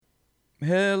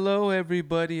Hello,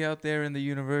 everybody out there in the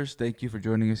universe. Thank you for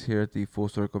joining us here at the Full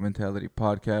Circle Mentality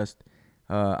Podcast.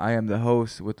 I am the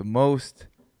host with the most.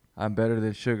 I'm better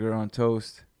than sugar on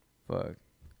toast. Fuck.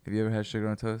 Have you ever had sugar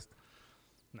on toast?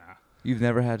 Nah, You've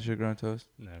never had sugar on toast?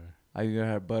 never. Have you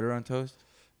ever had butter on toast?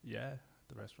 Yeah,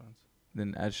 the restaurants.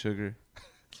 Then add sugar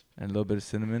and a little bit of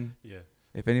cinnamon. Yeah.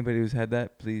 If anybody who's had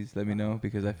that, please let me know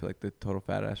because I feel like the total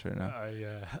fat ass right now.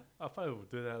 Yeah. I probably would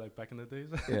do that like back in the days.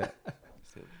 Yeah.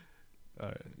 All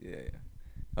right. Yeah.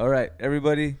 All right,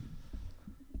 everybody.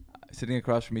 Sitting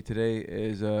across from me today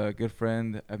is a good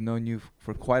friend. I've known you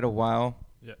for quite a while.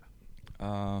 Yeah.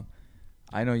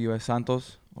 I know you as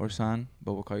Santos or San,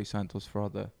 but we'll call you Santos for all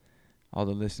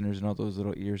the listeners and all those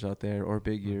little ears out there or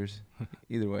big ears.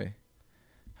 Either way.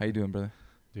 How you doing, brother?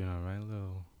 Doing all right.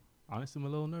 Honestly, I'm a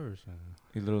little nervous.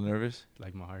 You a little nervous?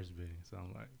 Like my heart's beating, so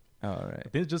I'm like. Oh, all right. I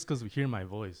think it's just because we hear my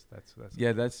voice. That's.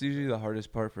 Yeah, that's usually the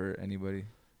hardest part for anybody.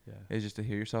 Yeah. Is just to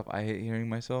hear yourself. I hate hearing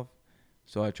myself,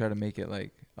 so I try to make it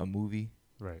like a movie.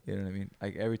 Right. You know what I mean?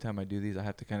 Like every time I do these, I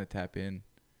have to kind of tap in.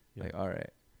 Yeah. Like, all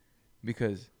right.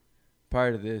 Because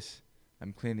prior to this,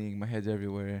 I'm cleaning. My head's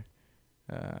everywhere.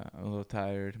 I'm a little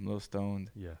tired. I'm a little stoned.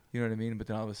 Yeah. You know what I mean? But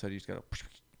then all of a sudden, you just gotta.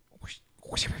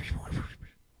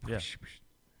 Yeah.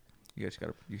 You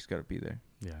just gotta be there.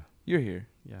 Yeah. You're here.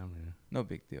 Yeah, I'm here. No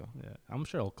big deal. Yeah. I'm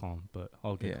sure I'll calm, but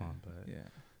I'll get Yeah. calm. But Yeah.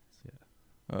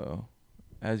 Uh-oh.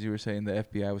 As you were saying, the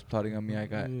FBI was plotting on me. I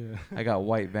got Yeah. I got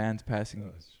white vans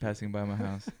Oh, passing by my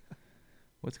house.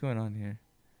 What's going on here?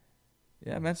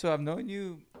 Yeah, man. So I've known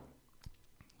you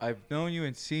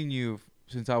and seen you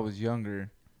since I was younger,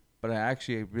 but I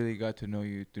actually really got to know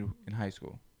you in high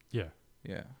school. Yeah.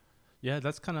 Yeah. Yeah,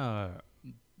 that's kind of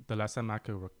the last time I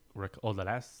could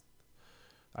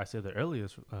the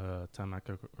earliest time I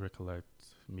could recollect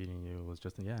meeting you was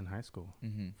just in high school,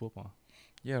 Mm-hmm. football.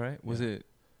 Yeah. Right. Was Yeah. it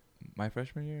my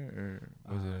freshman year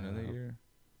or was it another year?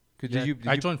 Cause Yeah, did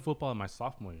I you? joined football in my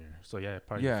sophomore year, so yeah,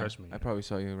 probably Yeah. freshman year. I probably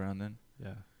saw you around then.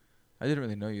 Yeah, I didn't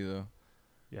really know you though.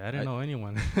 yeah, I didn't know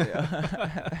anyone.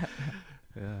 Yeah.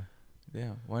 Yeah,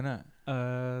 Yeah. Why not?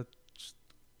 just,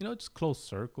 just close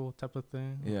circle type of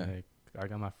thing. Yeah. Like I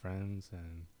got my friends,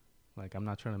 and like I'm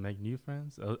not trying to make new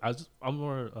friends. I'm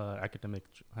more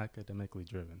academically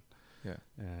driven. Yeah.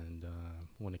 And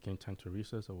when it came time to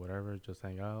recess or whatever, just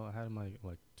hang out. I had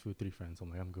like 2 or 3 friends. I'm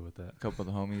like, I'm good with that. A couple of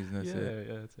the homies and that's it.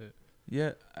 Yeah, that's it.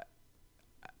 Yeah.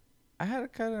 I had a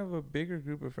kind of a bigger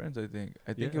group of friends. I think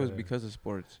it was Yeah. because of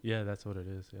sports. Yeah, that's what it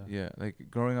is. Yeah. Yeah, like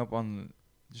growing up on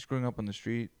the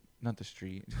street, not the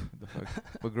street, the fuck,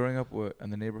 but growing up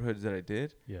in the neighborhoods that I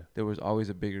did, Yeah. there was always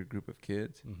a bigger group of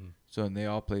kids. Mm-hmm. So and they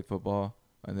all played football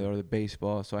and they were the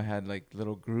baseball. So I had like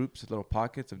little groups, little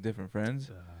pockets of different friends.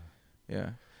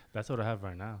 Yeah. That's what I have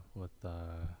right now with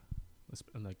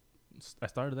I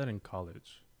started that in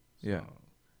college. So, Yeah.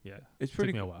 Yeah. It's Took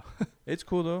pretty me a while. It's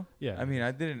cool though. Yeah. I mean,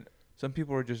 I didn't. Some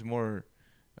people are just more.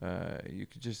 You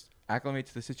could just acclimate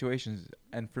to the situations,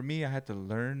 and for me, I had to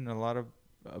learn a lot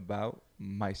about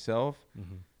myself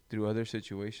Mm-hmm. through other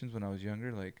situations when I was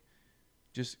younger. Like,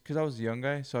 just because I was a young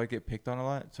guy, so I get picked on a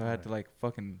lot. So I had to Right.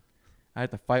 I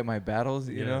had to fight my battles,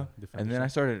 you know. defend And then I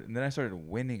yourself. started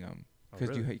winning them Oh,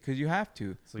 because really? you have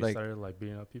to. So you like, started like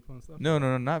beating up people and stuff? no,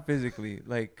 not physically.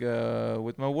 Like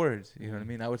with my words, you know what I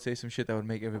mean. I would say some shit that would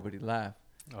make everybody laugh.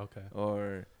 Okay.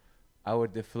 Or I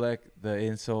would deflect the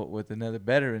insult with another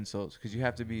better insult because you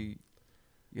have to be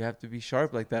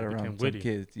sharp like that You around became some witty.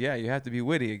 kids. Yeah, you have to be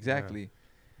witty, exactly.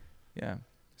 Yeah.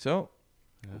 So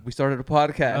Yeah. we started a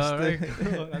podcast. All right,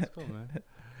 cool. That's cool, man.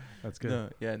 That's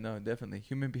good. No, definitely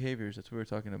human behaviors. That's what we were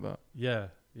talking about. Yeah,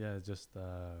 just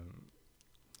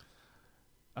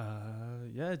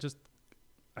just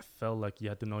I felt like you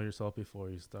had to know yourself before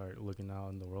you start looking out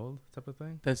in the world, type of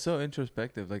thing. That's so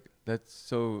introspective. Like that's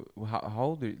so. How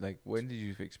old are you? Like when did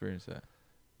you experience that?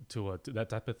 To that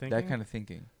type of thing. That kind of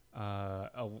thinking.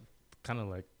 Kind of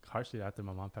like harshly after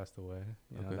my mom passed away.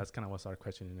 You know, Okay. that's kind of what started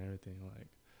questioning everything. Like,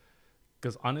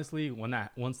 because honestly,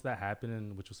 once that happened,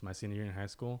 and which was my senior year in high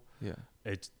school, Yeah.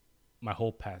 My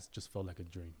whole past just felt like a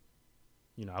dream.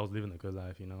 You know, I was living a good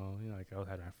life. Like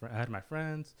I had my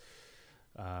friends.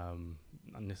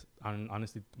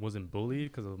 Honestly, wasn't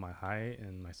bullied because of my height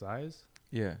and my size.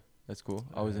 Yeah. That's cool.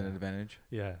 Always an advantage.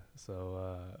 Yeah.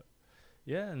 So,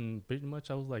 and pretty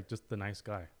much I was like just the nice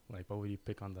guy. Like, why would you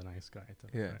pick on the nice guy?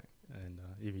 Yeah. Right? And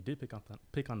if you did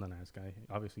pick on the nice guy,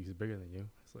 obviously he's bigger than you.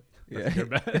 It's like Yeah. that's your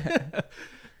bad.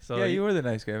 So yeah, you were the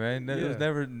nice guy, man. There was Yeah.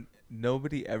 never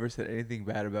nobody ever said anything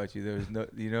bad about you. There was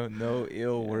no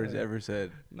ill words Yeah. ever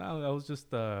said. No, I was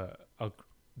just I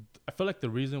feel like the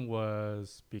reason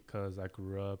was because I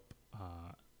grew up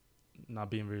not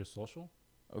being very social.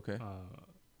 Okay.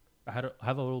 I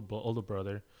have a older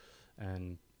brother,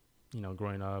 and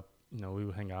growing up, we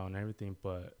would hang out and everything,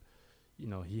 but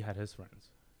he had his friends,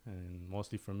 and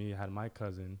mostly for me, I had my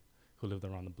cousin who lived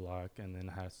around the block, and then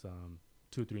I had some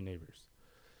 2 3 neighbors.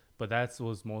 But that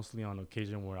was mostly on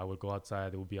occasion where I would go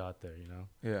outside. They would be out there.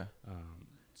 Yeah.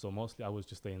 So mostly I would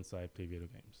just stay inside, play video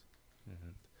games,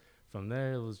 and from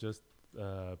there it was just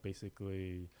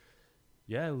basically,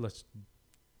 yeah, let's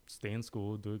stay in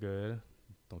school, do good,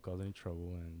 don't cause any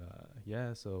trouble, and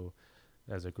yeah. So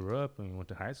as I grew up and went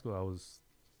to high school, I was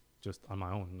just on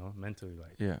my own, mentally,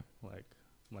 Yeah. like,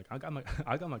 I got my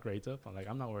I got my grades up.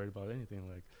 I'm not worried about anything.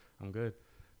 Like, I'm good.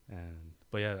 And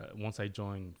but yeah, once I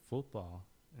joined football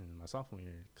in my sophomore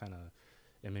year, kind of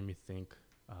it made me think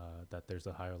that there's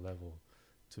a higher level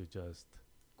to just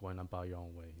going about your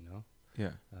own way.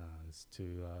 Yeah. It's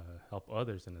to help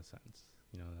others in a sense.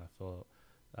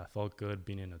 I felt good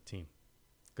being in a team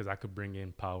because I could bring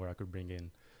in power. I could bring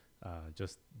in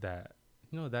just that,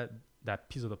 that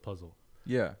piece of the puzzle.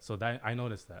 Yeah. So that I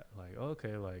noticed that, like,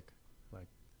 okay, like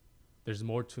there's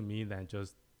more to me than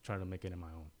just trying to make it in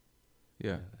my own.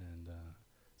 Yeah. And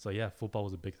so yeah, football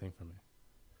was a big thing for me.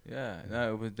 Yeah.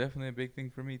 No, it was definitely a big thing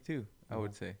for me too, I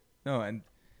would say. No, and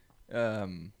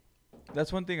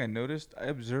that's one thing I noticed. I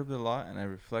observed a lot and I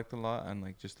reflect a lot on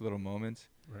like just little moments.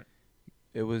 Right.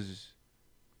 It was,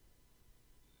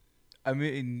 I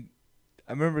mean,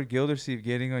 I remember Gildersleeve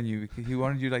getting on you because he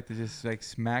wanted you like to just like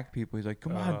smack people. He's like,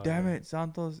 "Come on, damn it,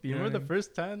 Santos!" Do you remember the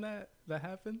first time that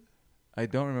happened? I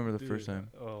don't remember the Dude, first time.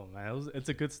 Oh man, it's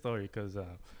a good story because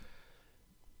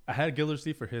I had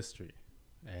Gildersleeve for history,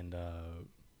 and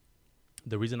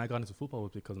the reason I got into football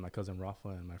was because my cousin Rafa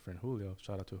and my friend Julio.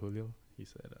 Shout out to Julio. He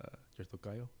said, "Your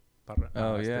tocayo."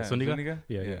 Oh yeah, Zuniga?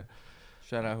 Yeah.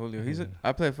 Shout out Julio.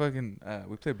 I play fucking.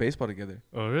 We played baseball together.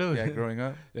 Oh really? Yeah, growing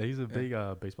up. Yeah, he's a big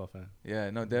baseball fan. Yeah,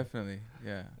 no, definitely.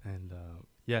 Yeah. And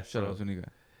yeah, Shout out Zuniga.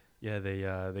 Yeah,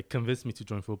 they convinced me to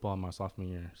join football in my sophomore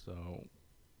year. So,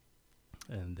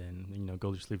 and then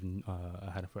Gildersleeve I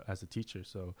had it as a teacher.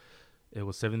 So it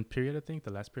was 7th period, I think,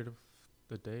 the last period of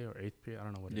the day, or 8th period. I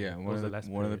don't know what. Yeah, it was.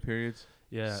 one of the periods.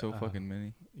 Yeah, so fucking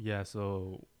many. Yeah,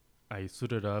 so I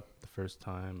suited up the first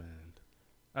time, and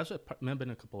actually I remember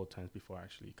a couple of times before I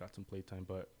actually got some play time.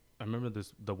 But I remember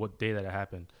what day that it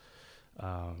happened.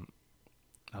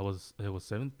 It was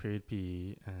 7th period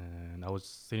PE, and I was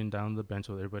sitting down on the bench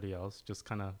with everybody else, just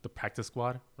kind of the practice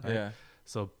squad, right? Yeah.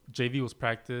 So JV was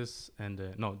practice, and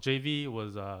JV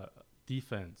was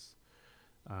defense,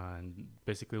 and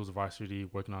basically it was varsity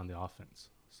working on the offense.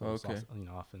 So okay.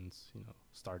 Offense,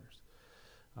 starters.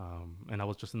 And I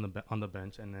was just on the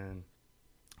bench, and then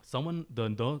someone the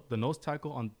nose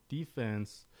tackle on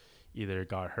defense either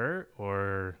got hurt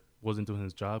or wasn't doing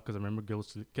his job, because I remember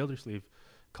Gildersleeve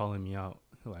calling me out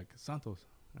like, "Santos,"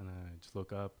 and I just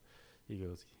look up. He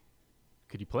goes,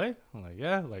 "Could you play?" I'm like,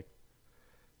 "Yeah." Like,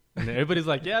 and then everybody's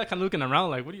like, "Yeah," kind of looking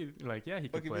around like, "What do you like?" Yeah, he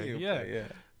could play. Yeah.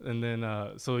 And then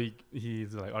so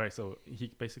he's like, "All right." So he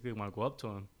basically, when I go up to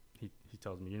him, he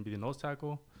tells me, "You're gonna be the nose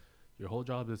tackle. Your whole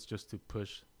job is just to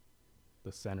push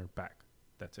the center back.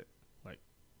 That's it. Like,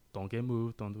 don't get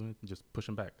moved, don't do anything, just push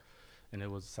him back." And it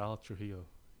was Sal Trujillo.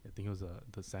 I think it was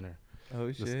the center.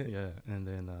 Oh shit. Yeah. And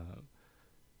then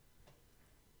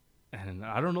and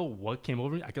I don't know what came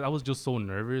over me. I was just so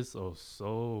nervous, or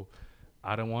so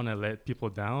I don't want to let people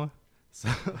down. So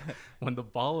when the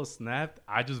ball was snapped,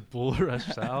 I just bull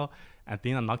rushed Sal. I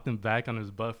think I knocked him back on his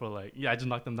butt for I just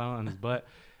knocked him down on his butt.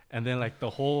 And then the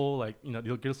whole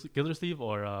Gildersleeve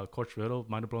or Coach Riddle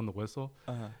might have blown the whistle.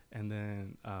 Uh-huh. And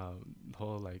then the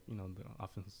whole the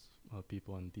offense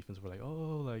people and defense were like,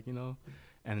 "Oh,"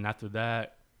 and then after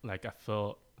that, I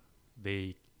felt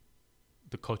the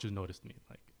coaches noticed me,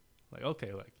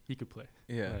 okay, he could play.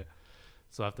 Yeah.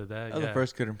 So after that, that was the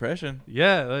first good impression.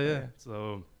 Yeah.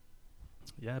 So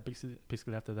yeah,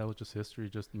 basically after that was just history.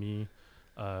 Just me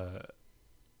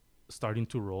starting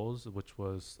 2 roles, which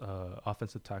was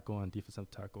offensive tackle and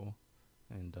defensive tackle,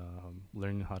 and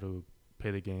learning how to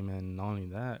play the game. And not only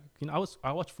that,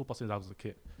 I watched football since I was a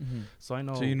kid, so I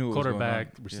know, so you knew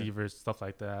quarterback, receivers, stuff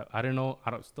like that. I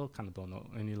still kind of don't know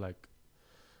any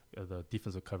the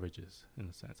defensive coverages in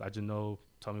a sense. I just know,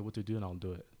 tell me what to do and I'll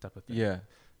do it, type of thing. Yeah.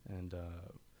 And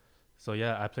so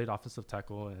yeah, I played offensive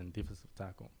tackle and defensive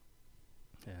tackle,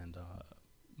 and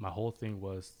my whole thing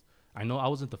was, I know I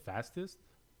wasn't the fastest.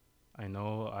 I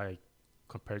know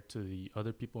compared to the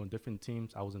other people in different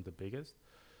teams, I wasn't the biggest,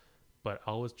 but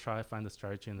I always try to find the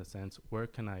strategy in the sense, where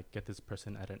can I get this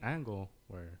person at an angle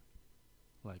where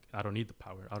I don't need the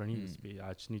power, I don't need the speed,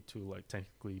 I just need to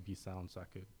technically be sound so I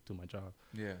could do my job.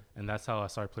 Yeah. And that's how I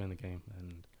started playing the game.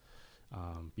 And That's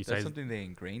Besides, something they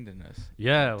ingrained in us.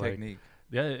 yeah, like Technique.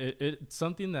 yeah, it's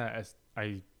something that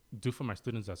I do for my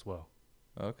students as well.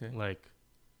 Okay. Like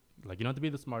you don't have to be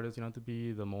the smartest, you don't have to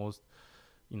be the most,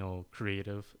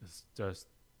 creative. It's just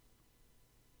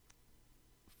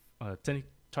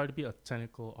try to be a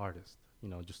technical artist.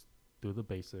 Just do the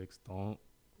basics. Don't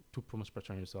put much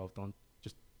pressure on yourself. Don't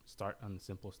just start on a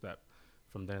simple step.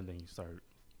 From there, then you start,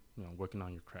 working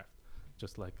on your craft.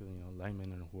 Just like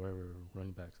linemen and whoever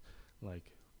running backs,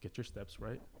 like get your steps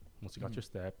right. Once you got your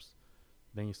steps,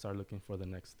 then you start looking for the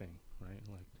next thing, right?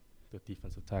 Like the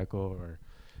defensive tackle or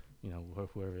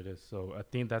whoever it is. So I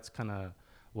think that's kind of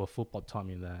what football taught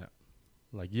me, that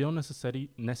like you don't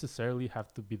necessarily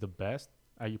have to be the best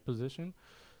at your position.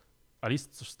 At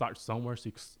least to start somewhere, so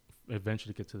you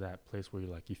eventually get to that place where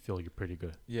you feel you're pretty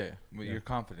good. Yeah, well, Yeah. you're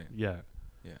confident. Yeah,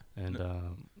 Yeah. and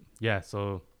No.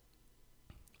 so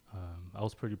I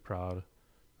was pretty proud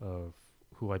of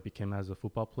who I became as a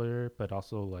football player, but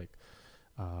also like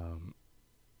I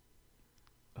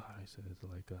said it's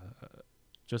like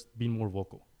just being more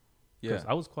vocal. Because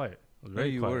Yeah. I was quiet. I was No, very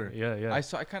you quiet. were. Yeah, yeah. I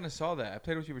kind of saw that. I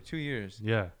played with you for 2 years.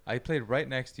 Yeah. I played right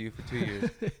next to you for 2 years.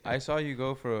 I saw you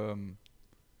go from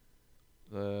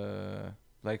the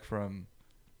from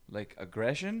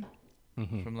aggression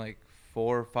Mm-hmm. from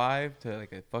 4 or 5 to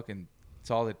a fucking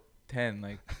solid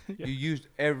 10. Yeah. You used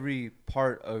every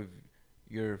part of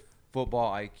your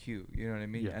football IQ. You know what I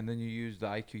mean? Yeah. And then you used the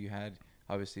IQ you had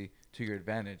obviously to your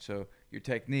advantage. So your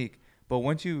technique. But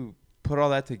once you put all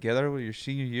that together with your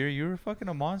senior year, you were fucking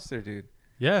a monster, dude.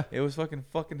 Yeah. It was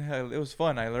fucking hell. It was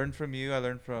fun. I learned from you. I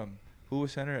learned from who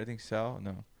was center? I think Sal.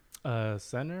 No.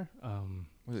 Center.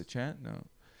 Was it Chant? No.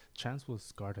 Chance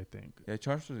was guard, I think. Yeah,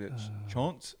 Chance was the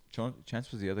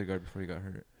Chance was the other guard before he got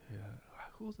hurt. Yeah.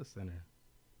 Who was the center?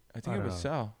 I think it was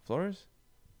Sal Flores.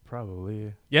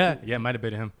 Probably. Yeah. Yeah. Might have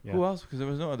been him. Yeah. Who else? Because there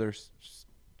was no other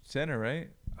center, right?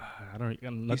 I don't.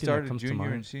 Nothing He started that comes to junior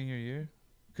mind. and senior year.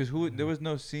 Because there was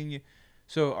no senior.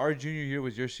 So our junior year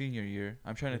was your senior year.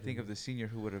 I'm trying to think of the senior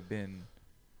who would have been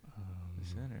the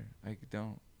center. I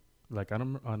don't. I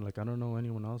don't know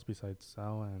anyone else besides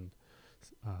Sal and.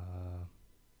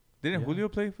 Didn't Yeah. Julio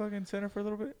play fucking center for a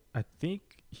little bit? I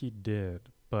think he did,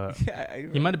 but Yeah,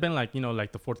 he might have been like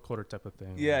the fourth quarter type of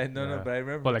thing. Yeah, no, but I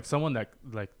remember. But someone that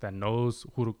knows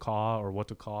who to call or what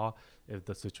to call if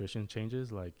the situation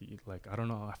changes. Like I don't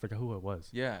know, I forgot who it was.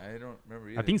 Yeah, I don't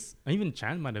remember either. I think even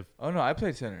Chan might have. Oh no, I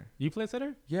played center. You played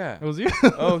center? Yeah. It was you.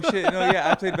 Oh shit, no, yeah,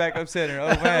 I played backup center.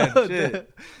 Oh man, shit.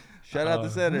 Shout out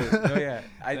to center. No, yeah,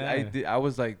 I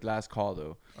was last call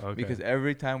though, Okay. because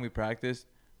every time we practiced,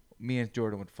 me and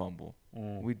Jordan would fumble.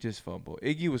 We'd just fumble.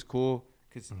 Iggy was cool,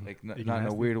 cause Iggy not in a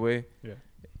Nasty? weird way. Yeah.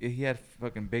 He had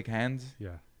fucking big hands,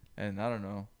 Yeah. and I don't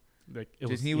know.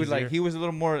 He He was a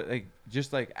little more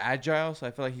agile, so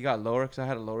I feel like he got lower because I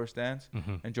had a lower stance,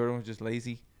 and Jordan was just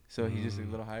lazy, so he just a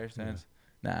little higher stance.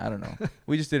 Nah, I don't know.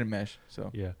 We just didn't mesh.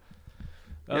 So Yeah.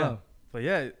 Yeah. But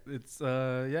yeah, it's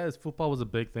football was a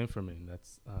big thing for me.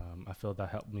 That's I feel that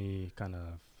helped me kind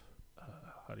of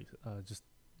just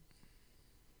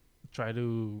try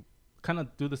to kind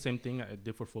of do the same thing I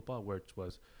did for football, which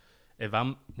was if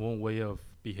I'm one way of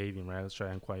behaving, right, let's try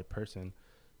and quiet person,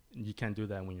 you can't do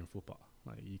that when you're in football.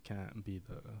 Like you can't be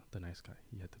the nice guy.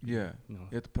 You have to be, you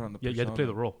have to put on the you have to play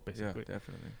the role basically. Yeah,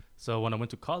 definitely. So when I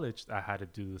went to college, I had to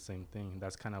do the same thing.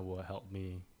 That's kind of what helped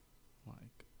me,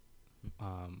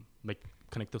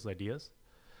 connect those ideas.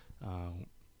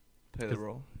 Play the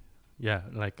role. Yeah,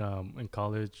 in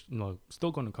college,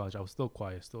 still going to college, I was still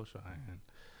quiet, still shy, and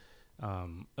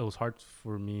it was hard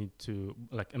for me to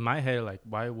in my head,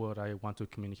 why would I want to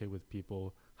communicate with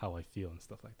people how I feel and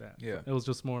stuff like that? Yeah. So it was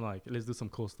just more let's do some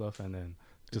cool stuff and then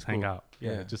just Cool. hang out.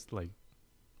 Yeah. Just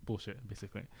bullshit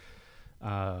basically.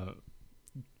 But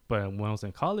when I was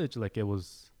in college, it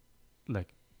was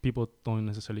people don't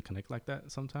necessarily connect like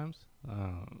that sometimes.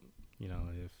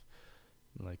 If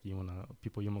you want to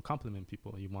compliment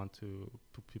people, you want to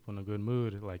put people in a good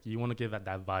mood, you want to give that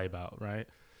vibe out, right?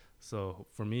 So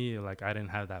for me, I didn't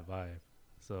have that vibe,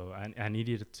 so I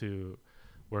needed to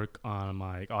work on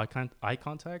my eye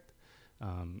contact.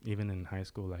 Even in high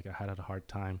school, I had a hard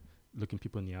time looking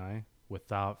people in the eye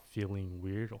without feeling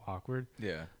weird or awkward.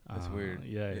 Yeah, that's weird.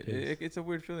 Yeah, it's a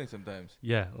weird feeling sometimes.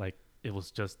 Yeah, it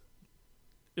was to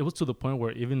the point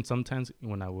where even sometimes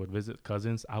when I would visit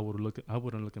cousins, I wouldn't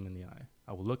look them in the eye.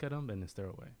 I would look at them and then stare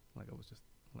away. I was just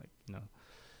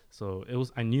So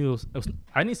I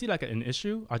didn't see an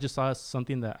issue. I just saw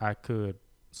something that I could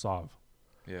solve.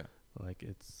 Yeah.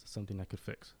 It's something I could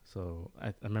fix. So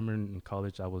I remember in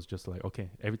college, I was just okay,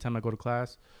 every time I go to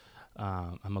class,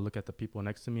 I'm gonna look at the people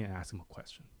next to me and ask them a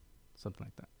question, something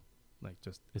like that. Like,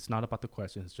 just it's not about the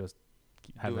questions, just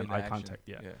having Doing eye action.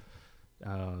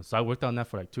 contact. So I worked on that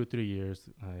for like 2 or 3 years.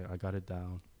 I got it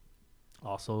down.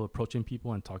 Also approaching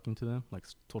people and talking to them like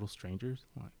total strangers.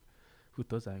 Like, who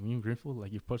does that? When you're in Greenfield,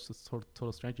 like you approach this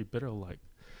total stranger, you better like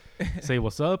say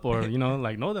what's up or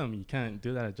like know them. You can't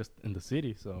do that just in the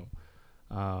city. So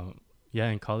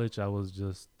in college I was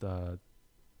just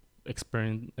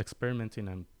experimenting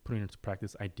and putting into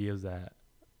practice ideas that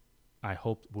I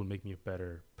hoped would make me a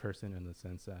better person, in the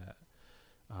sense that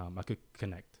I could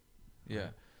connect. Yeah.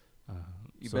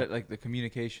 You So bet, like the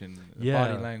communication, the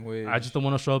body language. I just don't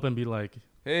want to show up and be like,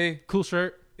 hey, cool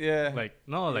shirt. Yeah. Like,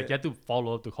 no, like you have to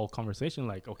follow up the whole conversation.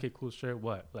 Like, okay, cool shirt.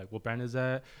 What? Like, what brand is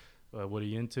that? What are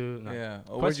you into? No. Yeah.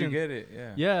 Oh, where'd you get it?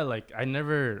 Yeah. Yeah. Like, I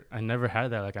never had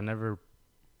that. Like, I never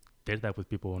did that with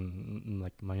people in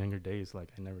like my younger days. Like,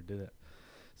 I never did it.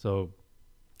 So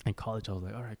in college, I was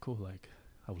like, all right, cool. Like,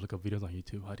 I would look up videos on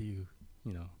YouTube. How do you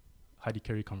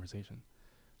carry conversation?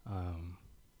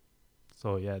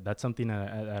 So yeah, that's something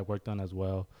that I worked on as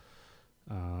well.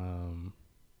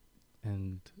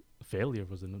 And failure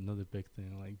was another big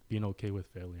thing, like being okay with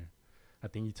failure. I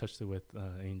think you touched it with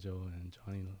Angel and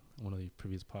Johnny in one of the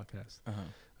previous podcasts.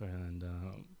 And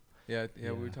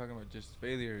we were talking about just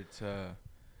failure. It's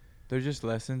they're just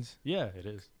lessons. Yeah, it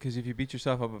is. Because if you beat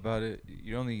yourself up about it,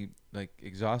 you're only like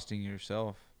exhausting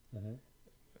yourself.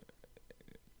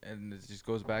 And it just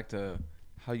goes back to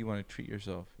how you want to treat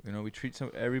yourself. We treat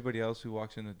everybody else who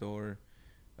walks in the door,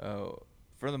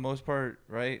 for the most part,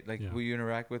 right? Like who you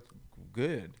interact with,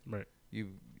 good. Right.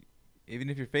 Even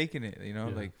if you're faking it,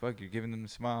 like fuck, you're giving them a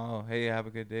smile. Hey, have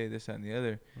a good day. This, that, and the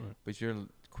other. Right. But you're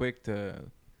quick to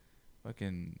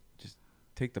fucking just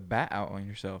take the bat out on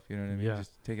yourself. You know what I mean? Yeah.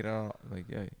 Just take it out. Like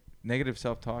negative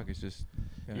self-talk is just.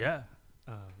 Yeah.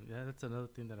 That's another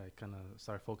thing that I kind of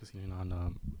started focusing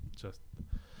on. Just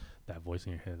that voice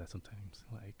in your head that sometimes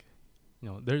like.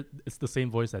 It's the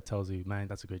same voice that tells you, man,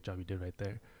 that's a great job you did right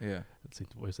there. Yeah. It's the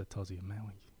voice that tells you, man,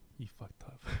 you fucked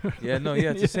up.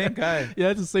 It's the same guy. Yeah,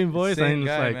 it's the same voice. Same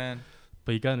guy, like, man.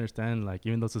 But you gotta understand, like,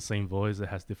 even though it's the same voice, it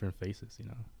has different faces,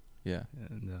 Yeah.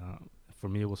 And for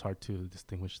me, it was hard to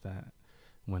distinguish that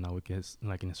when I would get,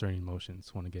 like, in certain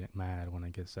emotions, when I get mad, when I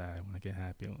get sad, when I get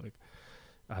happy. Like,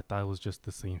 I thought it was just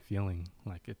the same feeling.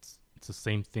 Like, it's the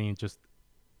same thing, just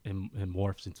it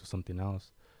morphs into something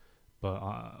else. But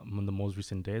in the most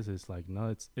recent days, it's like,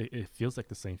 no, it feels like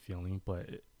the same feeling,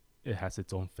 but it has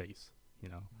its own face,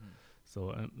 So,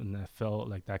 and I felt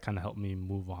like that kind of helped me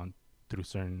move on through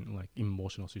certain, like,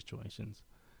 emotional situations.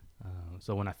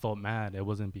 So when I felt mad, it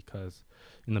wasn't because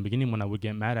in the beginning when I would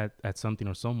get mad at something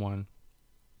or someone,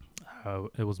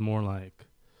 it was more like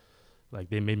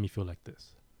they made me feel like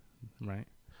this, right?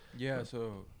 Yeah,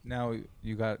 so now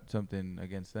you got something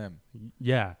against them.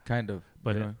 Yeah. Kind of.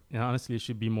 But honestly, it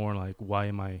should be more like, why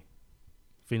am I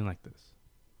feeling like this?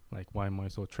 Like, why am I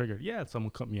so triggered? Yeah,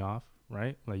 someone cut me off,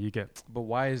 right? Like, you get... But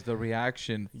why is the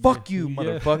reaction, fuck you,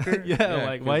 motherfucker?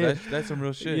 Like, why... That's some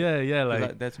real shit. Yeah,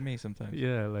 like... That's me sometimes.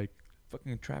 Yeah, like...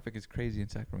 Fucking traffic is crazy in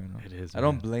Sacramento. It is, I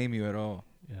don't blame you at all.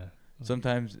 Yeah.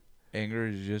 Sometimes anger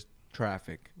is just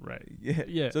traffic. Right.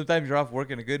 Yeah. Sometimes you're off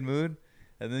work in a good mood,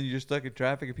 and then you're just stuck in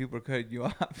traffic and people are cutting you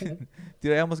off.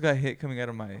 Dude, I almost got hit coming out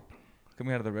of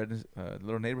the red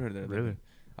little neighborhood there. Really?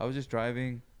 I was just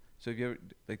driving. So have you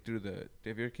ever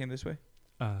have you ever came this way?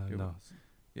 No.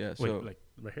 Yeah. So wait, like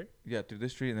right here? Yeah, through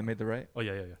this street and then made the right. Oh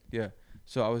yeah. Yeah.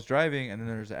 So I was driving and then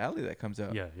there's an alley that comes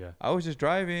out. Yeah. I was just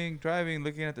driving,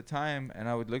 looking at the time, and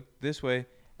I would look this way,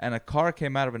 and a car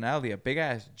came out of an alley, a big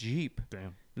ass Jeep.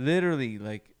 Damn. Literally,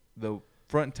 like the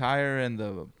front tire and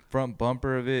the front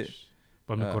bumper of it.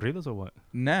 Corridos or what?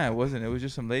 Nah, it wasn't. It was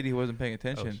just some lady who wasn't paying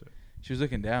attention. Oh, she was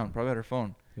looking down, probably at her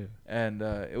phone. Yeah. And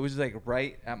it was like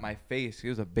right at my face. It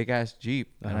was a big ass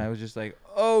Jeep, and I was just like,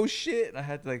 "Oh shit!" And I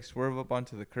had to like swerve up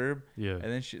onto the curb. Yeah. And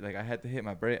then I had to hit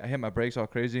my brake. I hit my brakes all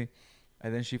crazy,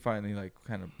 and then she finally like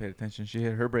kind of paid attention. She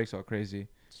hit her brakes all crazy,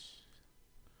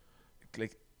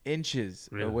 like inches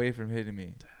away from hitting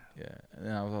me. Damn. Yeah. And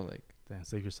then I was all like, "Damn,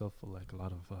 save yourself for like a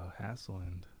lot of hassle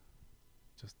and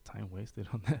just time wasted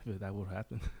on that. If that would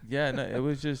happen." Yeah. No, it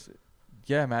was just.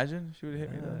 Yeah, imagine she would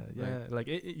have hit me. Yeah, like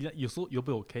you'll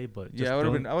be okay, but just I would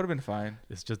have been fine.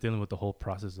 It's just dealing with the whole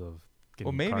process of getting.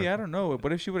 Well, maybe I don't know.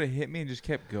 What if she would have hit me and just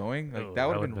kept going? Like that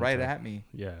would have been right tough. At me.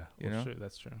 Yeah, you know, sure,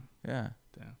 that's true. Yeah,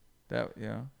 damn.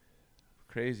 That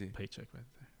crazy paycheck right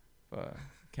there.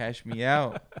 Cash me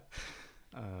out.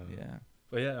 Yeah,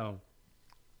 but yeah,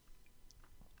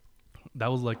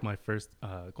 that was like my first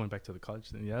going back to the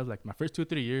college thing. Yeah, it was like my first 2 or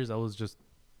 3 years. I was just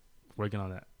working on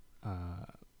that.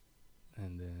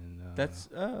 And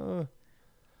then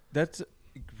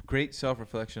great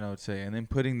self-reflection, I would say, and then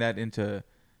putting that into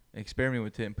experimenting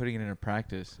with it and putting it into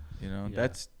practice. You know, Yeah.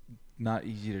 that's not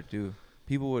easy to do.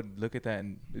 People would look at that,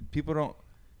 and people don't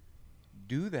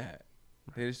do that.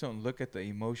 They just don't look at the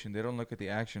emotion. They don't look at the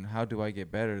action. How do I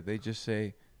get better? They just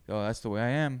say, "Oh, that's the way I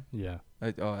am. Yeah.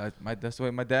 That's the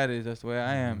way my dad is. That's the way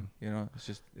I am." Mhm. You know, it's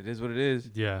just it is what it is.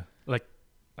 Yeah. Like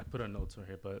I put our notes right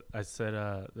here, but I said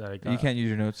that I got. You can't use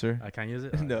your notes, sir. I can't use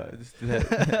it. No, Okay. just do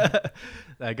that.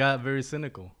 I got very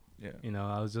cynical. Yeah. You know,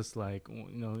 I was just like,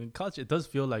 in college, it does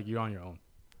feel like you're on your own.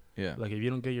 Yeah. Like if you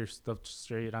don't get your stuff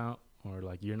straight out, or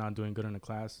like you're not doing good in a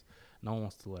class, no one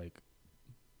wants to like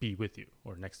be with you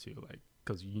or next to you, like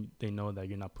because they know that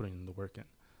you're not putting in the work in.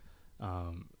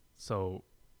 So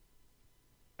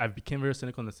I became very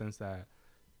cynical in the sense that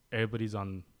everybody's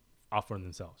off for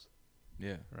themselves,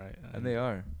 Yeah. right? And they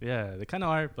are. Yeah, they kind of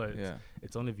are, but Yeah.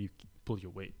 it's only if you pull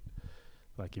your weight.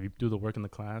 Like if you do the work in the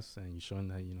class and you're showing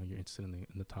that you're interested in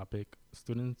the topic,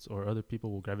 students or other people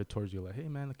will gravitate towards you. Like, hey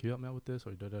man, like, can you help me out with this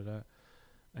or da da da.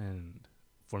 And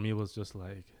for me, it was just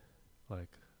like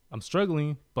I'm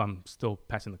struggling, but I'm still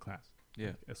passing the class.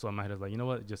 Yeah. So in my head, I was like, you know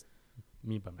what, just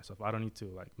me by myself. I don't need to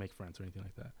like make friends or anything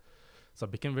like that. So I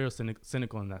became very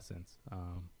cynical in that sense.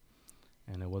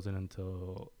 And it wasn't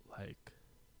until like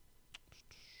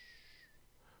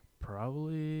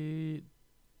probably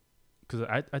because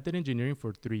I did engineering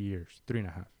for 3 years,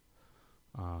 3.5.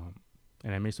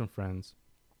 And I made some friends,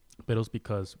 but it was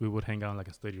because we would hang out in like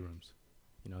in study rooms.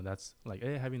 You know, that's like,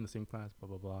 hey, having the same class, blah,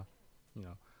 blah, blah. You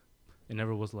know, it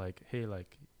never was like, hey,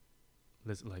 like,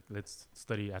 let's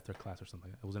study after class or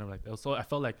something. It was never like that. So I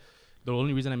felt like the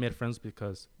only reason I made friends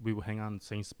because we would hang out in the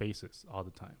same spaces all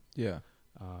the time. Yeah.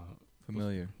 Uh,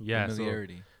 Yeah.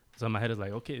 Familiarity. So in my head is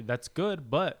like, okay, that's good,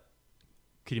 but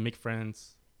could you make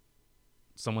friends?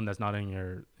 Someone that's not in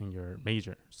your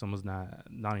major, someone's not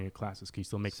in your classes, can you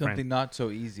still make Something friends? not so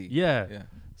easy. Yeah. Yeah.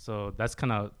 So that's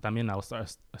kind of, I mean, I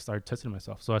started testing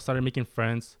myself. So I started making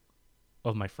friends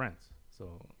of my friends.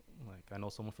 So like I know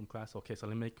someone from class. Okay, so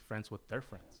let me make friends with their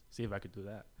friends. See if I could do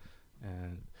that.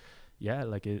 And yeah,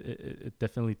 like it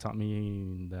definitely taught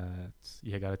me that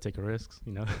you gotta take risks.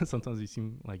 You know, sometimes you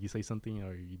seem like you say something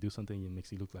or you do something, it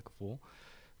makes you look like a fool.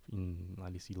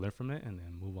 At least you learn from it and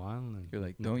then move on. And You're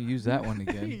like, don't use that one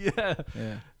again. Yeah.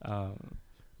 Yeah.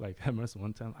 Like I remember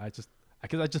one time I just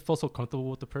felt so comfortable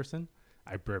with the person,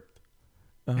 I burped.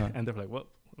 Uh-huh. And they're like, what?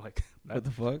 Like, What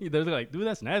the fuck? They're like, dude,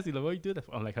 that's nasty. Like, why you do that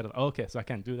for? I'm like, okay, so I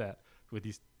can't do that with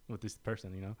this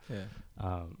person, you know?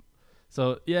 Yeah.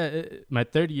 So yeah, my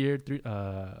third year,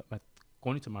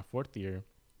 going into my fourth year,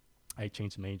 I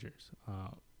changed majors.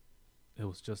 It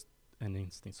was just an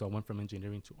instinct. So I went from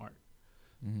engineering to art.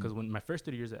 Because when my first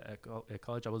 3 years at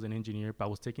college, I was an engineer, but I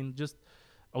was taking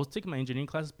my engineering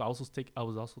classes, but I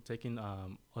was also taking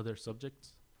other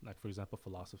subjects, like for example,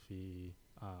 philosophy,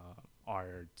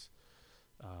 art,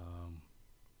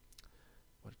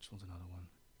 what was another one?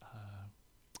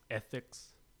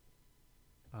 Ethics.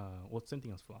 Same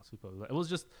thing as philosophy, but it was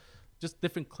just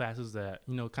different classes that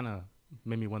kind of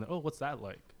made me wonder, oh, what's that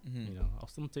like? You know,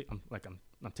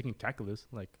 I'm taking calculus.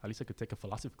 Like at least I could take a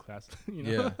philosophy class. You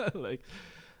know, Yeah. like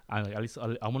at least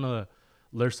I want to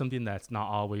learn something that's not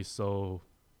always so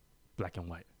black and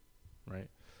white, right?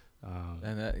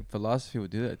 And that philosophy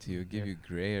would do that to you. Give Yeah. you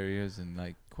gray areas and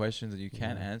like questions that you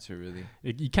can't Yeah. answer really.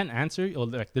 You can't answer, or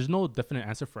like there's no definite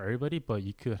answer for everybody, but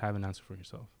you could have an answer for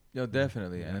yourself. No,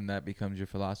 definitely. Yeah. And then that becomes your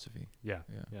philosophy. Yeah.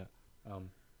 Yeah. Yeah. You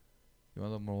want a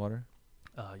little more water?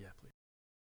 Yeah, please.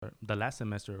 The last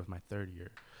semester of my third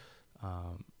year,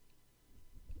 I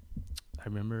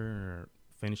remember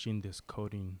finishing this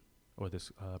coding or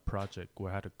this project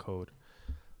where I had to code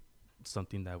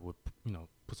something that would,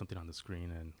 put something on the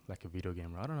screen and like a video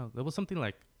game. Or I don't know. There was something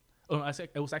like,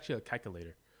 it was actually a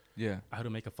calculator. Yeah. I had to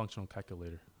make a functional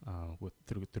calculator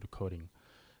through coding,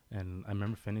 and I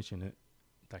remember finishing it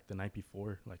like the night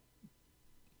before, like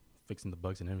fixing the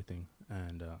bugs and everything.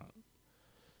 And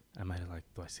I might have like,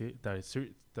 do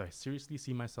I seriously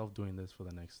see myself doing this for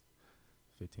the next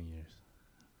 15 years?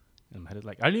 And my head is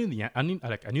like, I knew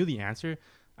the answer.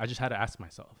 I just had to ask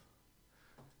myself.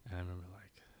 And I remember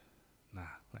like, nah,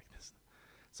 like this.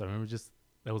 So I remember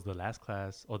that was the last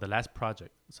class or the last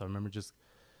project. So I remember just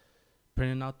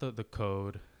printing out the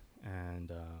code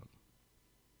and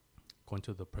going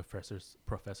to the professor's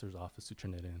office to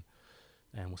turn it in.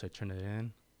 And once I turn it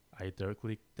in, I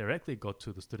directly go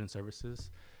to the student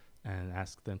services and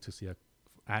ask them to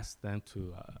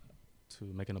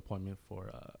make an appointment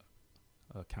for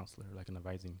a counselor, like an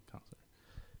advising counselor,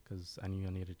 because I knew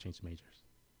I needed to change majors.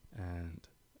 And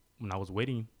when I was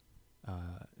waiting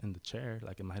in the chair,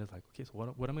 like in my head, it's like, okay, so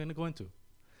what am I gonna go into?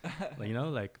 Like,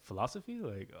 like philosophy,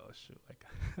 like, oh shoot, like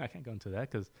I can't go into that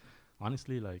because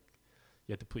honestly, like,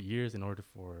 you have to put years in order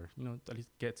for at least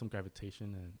get some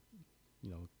gravitation. And you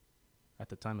know at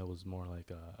the time it was more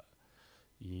like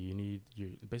you need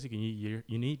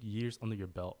you need years under your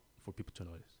belt for people to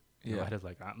notice. I Yeah. had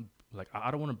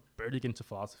I don't want to barely get into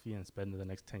philosophy and spend the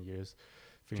next 10 years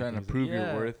figuring Trying to things out. prove your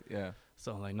Yeah. worth. Yeah.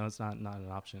 So like, no, it's not an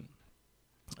option.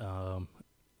 um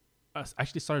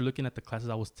actually started looking at the classes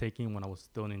I was taking when I was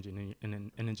still an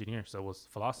engineer. So it was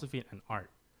philosophy and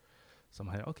art. So I'm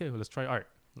like, okay, well, let's try art.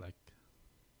 Like,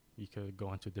 you could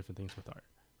go into different things with art.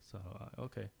 So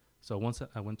okay. So once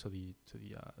I went to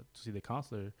see the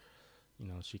counselor,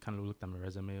 she kind of looked at my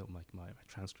resume, like my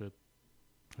transcript,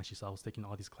 and she saw I was taking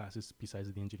all these classes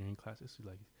besides the engineering classes. She's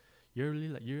like, you're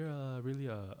really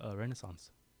a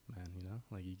renaissance man.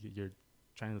 Like you're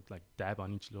trying to like dab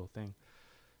on each little thing,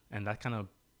 and that kind of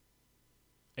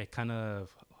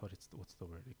what's the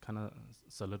word? It kind of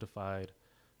solidified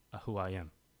who I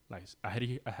am. Like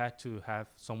I had to have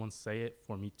someone say it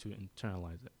for me to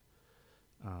internalize it,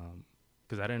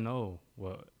 because I didn't know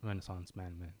what Renaissance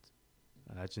man meant.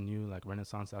 I just knew like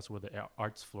Renaissance, that's where the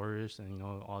arts flourished, and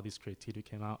all these creativity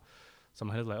came out. So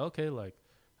my head was like, okay, like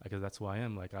I guess that's who I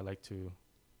am. Like I like to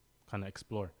kind of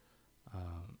explore.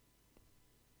 Um,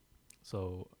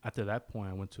 so after that point,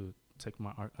 I went to take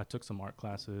my art. I took some art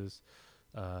classes,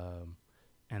 um,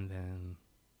 and then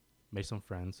made some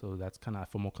friends. So that's kind of, I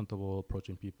feel more comfortable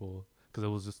approaching people because it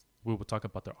was just, we would talk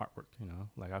about their artwork.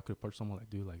 Like I could approach someone like,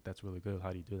 dude, like that's really good.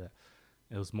 How do you do that?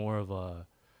 It was more of a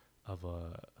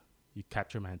you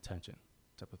capture my attention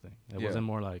type of thing. It wasn't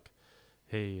more like,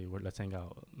 hey, let's hang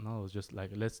out. No, it was just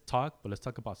like, let's talk, but let's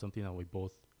talk about something that we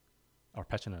both are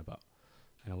passionate about.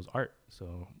 And it was art.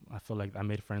 So I feel like I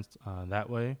made friends that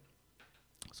way.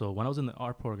 So when I was in the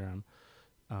art program,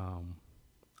 um,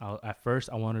 at first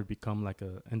I wanted to become like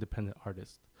a independent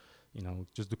artist,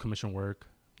 just do commission work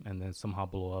and then somehow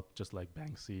blow up just like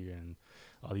Banksy and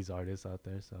all these artists out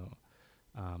there. So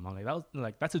I'm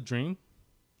like, that's a dream.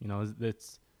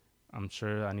 It's I'm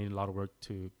sure I need a lot of work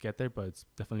to get there, but it's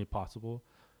definitely possible.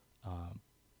 Um,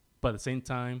 but at the same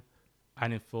time, I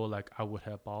didn't feel like I would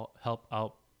help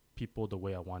out people the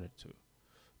way I wanted to.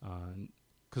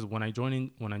 Because when I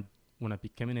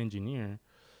became an engineer,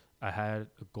 I had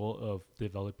a goal of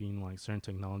developing like certain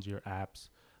technology or apps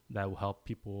that will help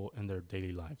people in their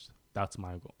daily lives. That's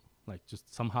my goal. Like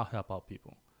just somehow help out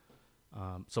people.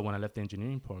 So when I left the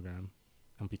engineering program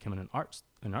and became an art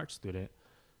student,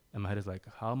 and my head is like,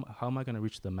 how am I gonna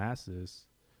reach the masses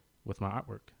with my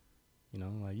artwork?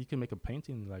 Like you can make a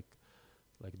painting like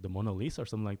the Mona Lisa or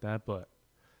something like that, but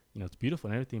it's beautiful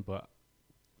and everything. But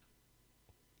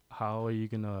how are you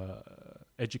gonna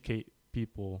educate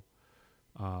people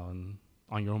on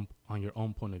your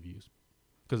own point of views?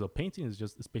 Because a painting is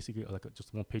it's basically like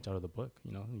just one page out of the book.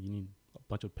 You need a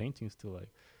bunch of paintings to like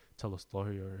tell a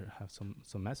story or have some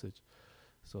message.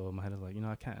 So my head is like,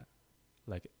 I can't.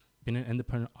 Like being an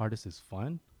independent artist is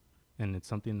fun, and it's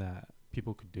something that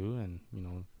people could do, and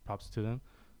props to them.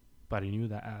 But I knew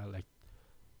that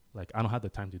like I don't have the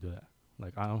time to do that.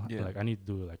 Like I don't like I need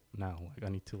to do it like now. Like I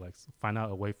need to like find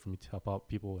out a way for me to help out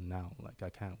people now. Like I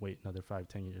can't wait another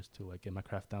 5-10 years to like get my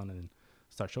craft down and then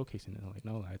start showcasing it. Like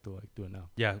no, I have to like do it now.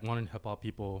 Yeah, wanting to help out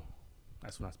people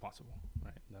as soon as possible.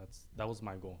 Right. That was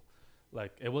my goal.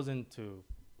 Like it wasn't to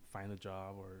find a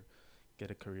job or get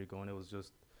a career going. It was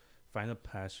just find a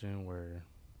passion where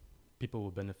people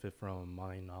will benefit from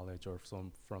my knowledge or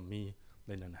from me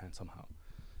lending a hand somehow.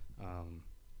 Um,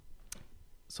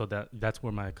 so that's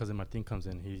where my cousin Martin comes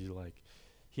in.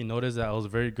 He noticed that I was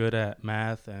very good at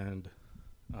math, and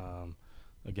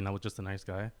again, I was just a nice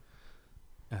guy,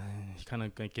 and he kind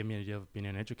of gave me an idea of being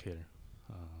an educator,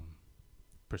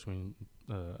 pursuing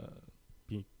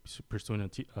pursuing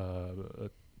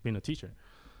being a teacher.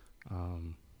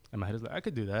 And my head is like, I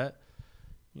could do that.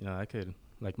 I could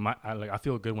I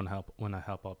feel good when I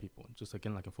help out people. Just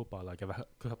again, like in football, like if I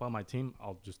could help out my team,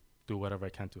 I'll just do whatever I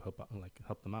can to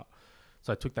help them out.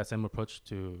 So I took that same approach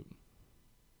to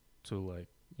like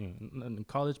in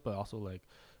college, but also like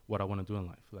what I want to do in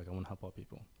life. Like I want to help out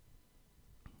people,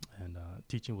 and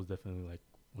teaching was definitely like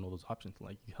one of those options.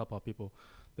 Like you help out people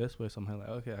this way. So I'm like,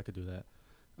 okay, I could do that.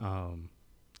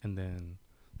 And then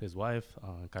his wife,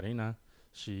 Karina,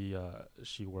 she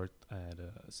worked at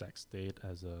Sac State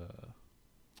as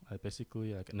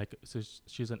basically like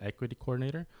she's an equity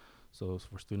coordinator. So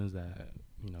for students that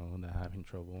that having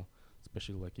trouble,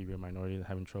 especially like if you're a minority that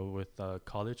having trouble with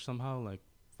college somehow, like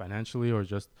financially or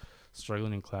just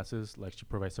struggling in classes, like she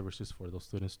provides services for those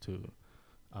students to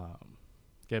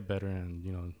get better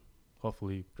and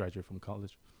hopefully graduate from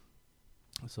college.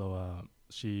 So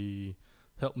she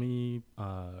helped me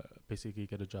basically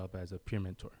get a job as a peer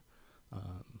mentor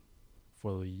um,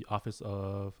 for the office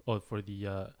of for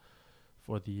the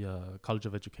College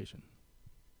of Education.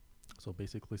 So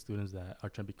basically, students that are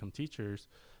trying to become teachers,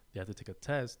 they have to take a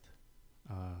test,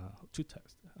 two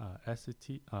tests,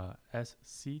 SCT.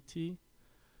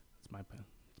 It's my pen.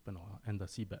 It's been a while, and the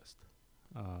CBEST.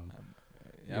 Um,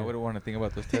 Yeah, I wouldn't want to think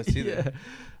about those tests either.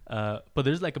 but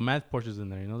there's like a math portions in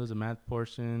there. There's a math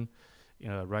portion,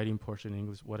 writing portion,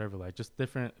 English, whatever. Like just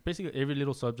different. Basically, every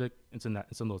little subject it's in that.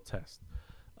 It's in those tests.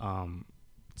 Um,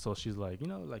 so she's like,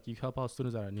 like you help out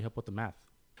students that need help with the math.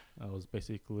 It was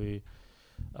basically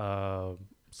uh,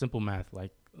 simple math.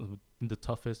 Like the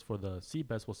toughest for the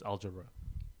CBEST was algebra.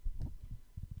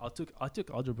 I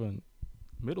took algebra in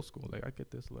middle school. Like I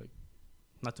get this. Like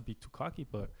not to be too cocky,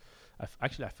 but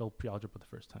actually I failed pre-algebra the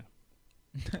first time.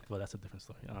 But that's a different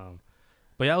story.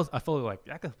 But yeah, I felt like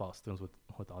I could help students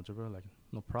with algebra, like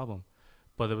no problem.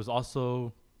 But there was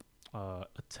also a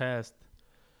test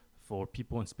for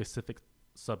people in specific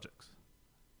subjects.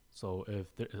 So if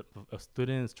a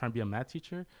student is trying to be a math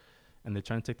teacher and they're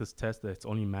trying to take this test that's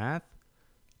only math,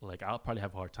 like I'll probably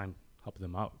have a hard time helping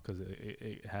them out because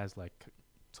it has like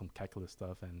some calculus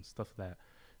stuff and stuff that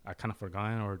I kind of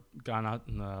forgotten or gone out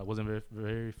and wasn't very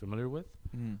very familiar with.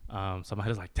 So my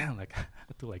head is like, damn, like I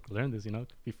have to like learn this,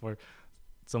 before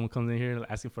someone comes in here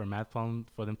asking for a math problem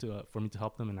for them to for me to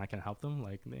help them and I can help them.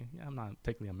 Like, I'm not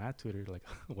technically a math tutor. Like,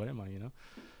 what am I?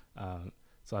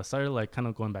 So I started like kind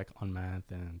of going back on math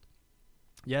and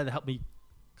yeah, they helped me.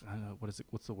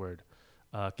 What's the word?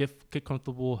 Get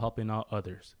comfortable helping out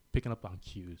others, picking up on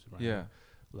cues, right? Yeah.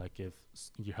 Like if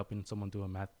you're helping someone do a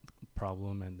math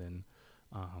problem and then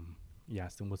you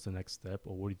ask them what's the next step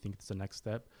or what do you think is the next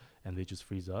step and they just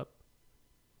freeze up,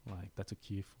 like that's a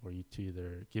key for you to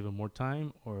either give them more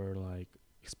time or like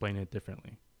explain it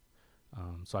differently.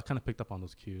 So I kind of picked up on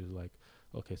those cues, like,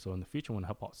 okay, so in the future when I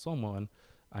help out someone,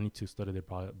 I need to study their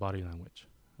body language.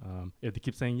 If they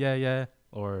keep saying yeah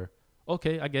or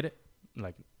okay, I get it,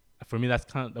 like for me that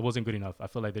wasn't good enough. I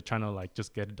feel like they're trying to like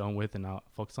just get it done with and not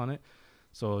focus on it.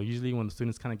 So usually when the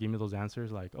students kind of give me those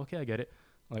answers, like, okay, I get it.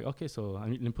 Like, okay, so I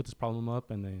need to put this problem up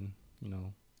and then,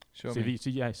 Show see me. if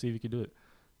you can do it.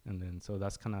 And then, so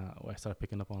that's kind of what I started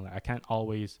picking up on. Like, I can't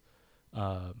always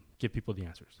give people the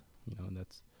answers, and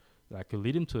I could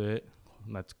lead them to it.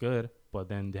 That's good, but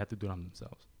then they have to do it on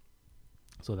themselves.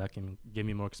 So that can give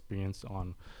me more experience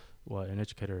on what an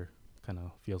educator kind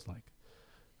of feels like.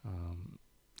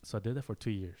 So I did that for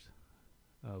 2 years.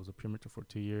 I was a pre-mentor for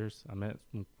 2 years. I met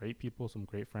some great people, some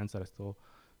great friends that I still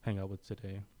hang out with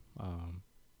today.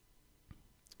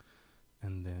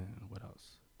 And then what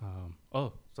else?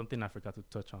 Something I forgot to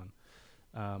touch on.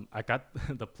 I got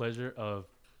the pleasure of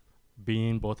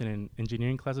being both in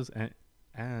engineering classes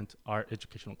and art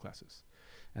educational classes.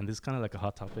 And this is kind of like a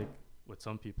hot topic with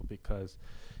some people because,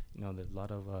 there's a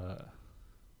lot of,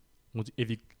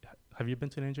 have you been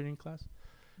to an engineering class?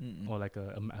 Mm-mm. Or like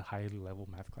a high level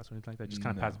math class or anything like that? Just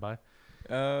kind of pass by?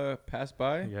 Pass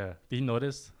by? Yeah. Did you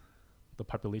notice the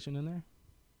population in there?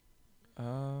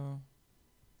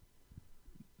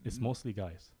 It's mostly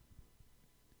guys.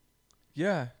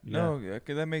 Yeah. Yeah. No,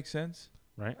 okay, that makes sense.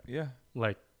 Right? Yeah.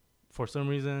 Like, for some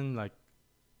reason, like,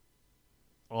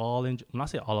 not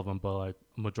say all of them, but like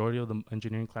majority of the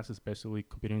engineering classes, especially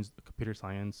computer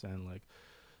science and like,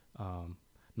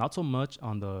 not so much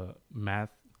on the math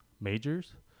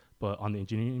majors, but on the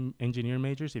engineer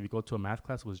majors. If you go to a math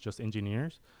class with just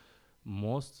engineers,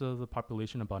 most of the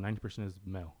population, about 90% is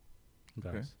male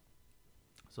guys. Okay.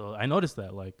 So I noticed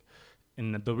that, like,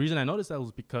 and the reason I noticed that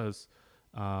was because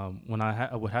when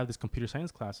I would have these computer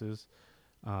science classes,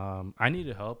 I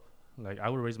needed help. Like, I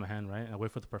would raise my hand, right? And I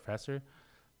wait for the professor,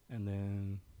 and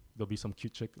then there'll be some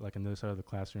cute chick, like, on the other side of the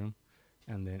classroom.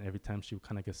 And then every time she would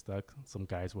kind of get stuck, some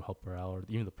guys would help her out, or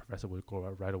even the professor would go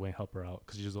out right away and help her out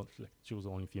because she was the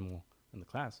only female in the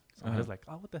class. So I was like,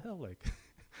 oh, what the hell? Like,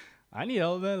 I need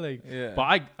help, man. Like, yeah.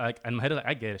 But in my head, like,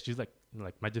 I get it. She's like,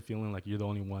 imagine feeling like you're the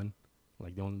only one,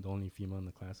 like the only female in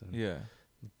the class, and yeah,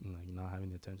 like not having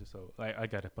the attention. So I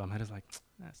get it, but my head is like,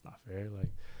 that's not fair.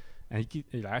 Like,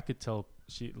 and I could tell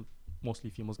mostly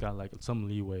females got like some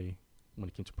leeway when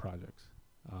it came to projects.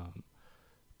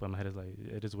 But my head is like,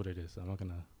 it is what it is. I'm not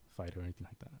gonna fight or anything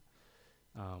like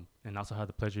that. And also had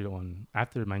the pleasure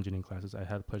after my engineering classes, I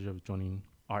had the pleasure of joining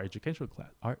art educational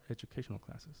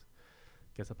classes.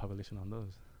 Guess the population on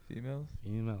those? Females.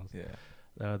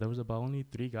 Yeah. There was about only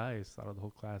 3 guys out of the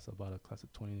whole class, about a class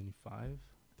of 25,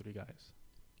 3 guys.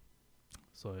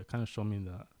 So it kind of showed me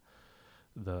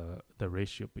the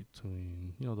ratio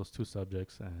between those two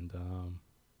subjects and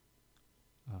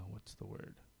what's the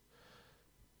word?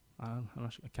 I'm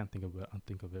not sure, I can't think of it. I'll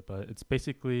think of it, but it's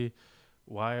basically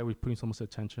why are we putting so much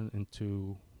attention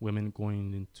into women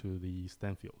going into the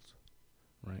STEM fields,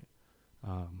 right?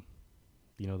 Um,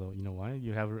 you know why?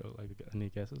 You have like any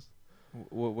guesses?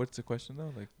 What's the question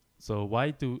though? Like, So why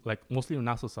do like mostly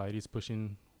now society is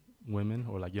pushing women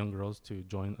or like young girls to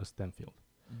join a STEM field?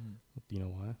 mm-hmm. Do you know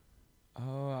why?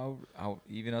 Oh, I'll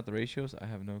even out the ratios. I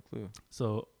have no clue.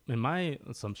 So in my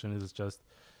assumption is just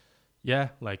yeah,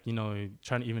 like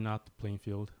trying to even out the playing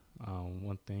field,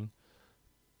 one thing.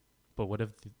 But what if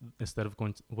instead of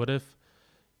going, what if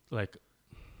like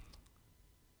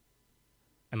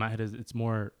in my head is it's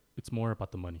more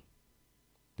about the money.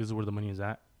 This is where the money is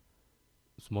at.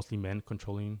 It's mostly men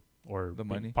controlling or The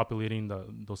money. populating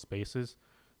those spaces.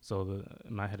 So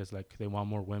in my head is like they want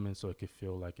more women so it could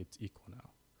feel like it's equal now.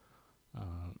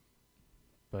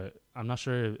 But I'm not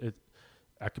sure it.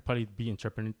 I could probably be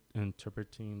interpreting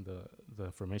the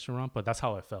information wrong, but that's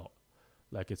how I felt.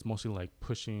 Like it's mostly like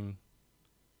pushing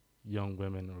young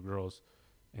women or girls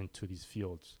into these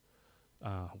fields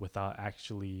without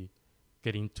actually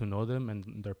getting to know them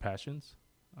and their passions.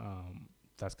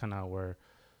 That's kind of where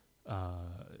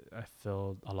I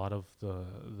felt a lot of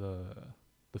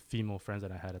the female friends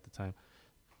that I had at the time.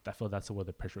 I felt that's where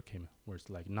the pressure came, where it's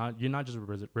like you're not just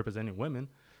representing women,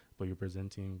 but you're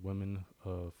presenting women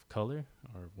of color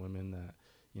or women that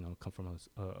come from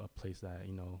a place that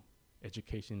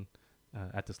education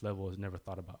at this level is never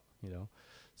thought about.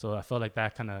 So I felt like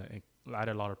that kind of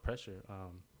added a lot of pressure.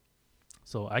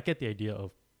 So I get the idea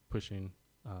of pushing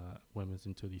women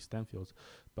into these STEM fields,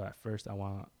 but at first I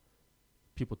want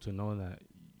people to know that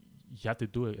you have to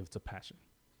do it if it's a passion,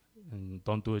 and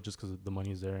don't do it just because the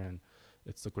money's there and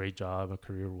it's a great job and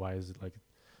career-wise. Like,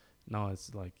 no,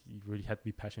 it's like you really have to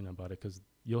be passionate about it because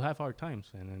you'll have hard times,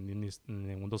 and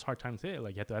then when those hard times hit,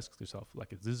 like you have to ask yourself,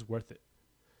 like, is this worth it?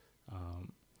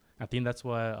 I think that's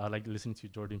why I like listening to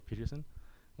Jordan Peterson.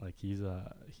 Like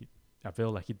I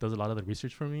feel like he does a lot of the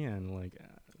research for me, and like.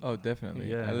 Oh,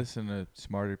 definitely. Yeah. I listen to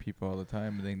smarter people all the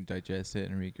time, and they digest it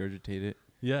and regurgitate it.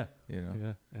 Yeah.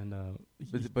 Yeah. And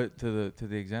But to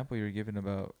the example you were giving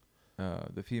about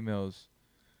the females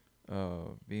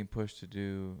being pushed to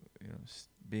do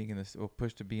being in this or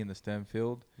pushed to be in the STEM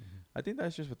field, I think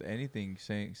that's just with anything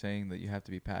saying that you have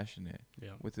to be passionate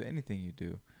with anything you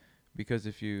do, because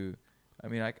if you, I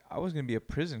mean, I was gonna be a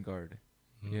prison guard,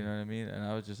 you know what I mean, and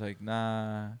I was just like,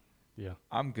 nah,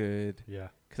 I'm good,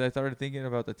 because I started thinking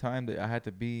about the time that I had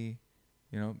to be,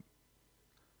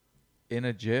 in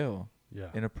a jail,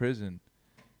 in a prison,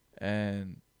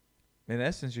 and in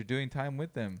essence you're doing time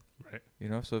with them, right?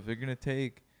 So if you're gonna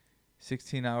take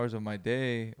 16 hours of my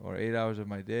day or 8 hours of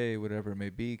my day, whatever it may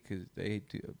be, because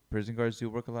prison guards do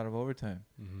work a lot of overtime.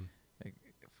 Like,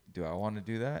 do I want to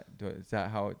do that? Is that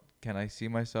how can I see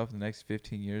myself in the next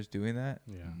 15 years doing that?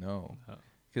 No,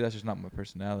 because that's just not my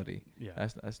personality.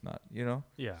 That's not,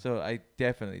 So I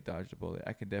definitely dodged a bullet.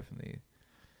 I can definitely.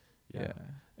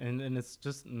 And it's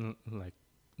just like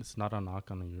it's not a knock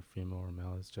on your female or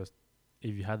male. It's just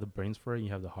if you have the brains for it, you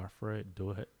have the heart for it, do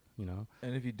it.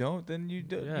 And if you don't, then you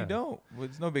don't. Well,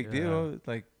 it's no big deal. It's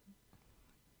like,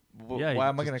 why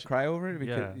am I gonna cry over it?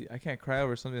 Because I can't cry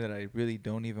over something that I really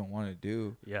don't even want to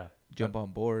do. Jump on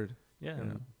board.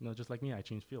 No, just like me, I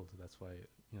changed fields. That's why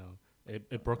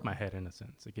it broke my head in a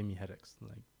sense. It gave me headaches,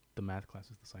 like the math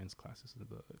classes, the science classes, the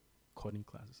coding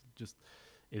classes. Just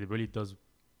it really does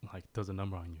a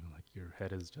number on you. Like your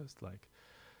head is just like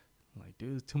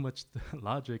dude, it's too much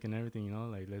logic and everything.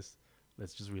 Like let's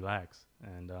just relax.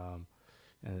 And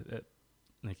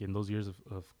like in those years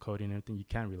of coding and everything, you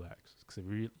can't relax because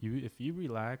if you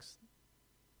relax,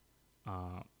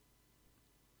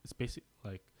 it's basically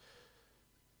like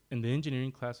in the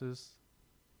engineering classes,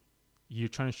 you're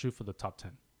trying to shoot for the top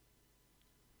 10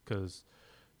 because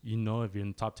if you're in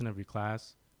the top 10 of your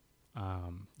class,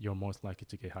 you're most likely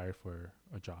to get hired for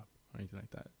a job or anything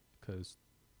like that because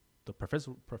the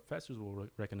professors will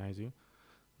recognize you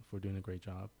for doing a great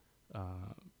job.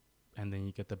 And then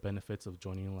you get the benefits of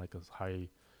joining like a high,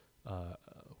 a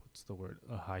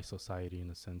high society in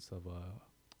the sense of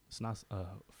it's not a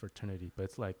fraternity, but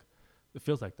it's like it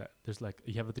feels like that. There's like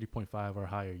you have a 3.5 or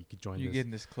higher, you could join. You get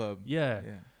in this club.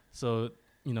 So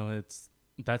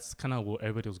that's kind of what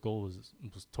everybody's goal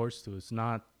was towards to. It's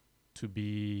not to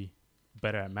be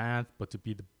better at math, but to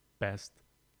be the best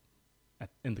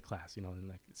in the class. And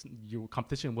like your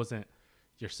competition wasn't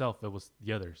yourself; it was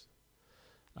the others.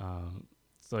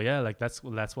 So like that's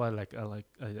why like I like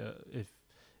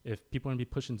if people want to be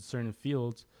pushed into certain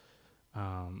fields,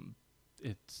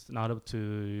 it's not up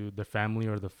to their family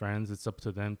or the friends. It's up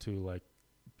to them to like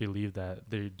believe that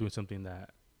they're doing something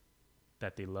that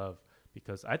they love,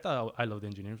 because I thought I loved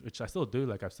engineering, which I still do.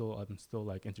 Like I'm still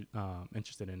like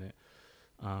interested in it.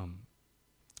 Um,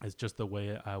 it's just the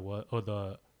way I was, or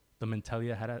the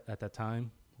mentality I had at that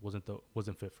time wasn't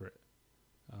fit for it.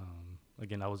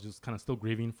 Again, I was just kind of still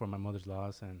grieving for my mother's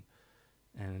loss,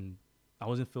 and I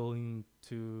wasn't feeling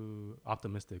too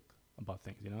optimistic about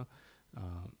things, you know.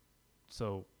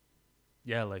 So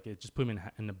yeah, like it just put me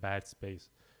in a bad space,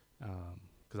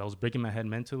 because I was breaking my head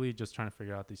mentally, just trying to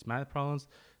figure out these math problems.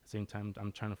 At the same time,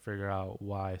 I'm trying to figure out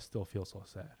why I still feel so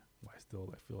sad, why I still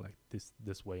like feel like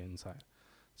this way inside.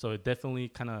 So it definitely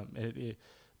kind of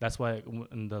that's why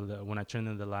when I turned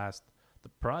in the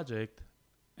project,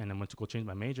 and I went to go change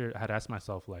my major, I had asked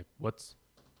myself like, like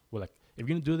if you're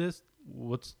gonna do this,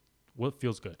 what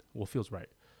feels good, what feels right.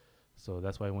 So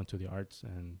that's why I went to the arts,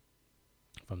 and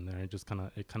from there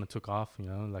it kind of took off, you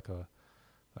know, like a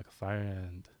fire.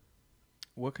 And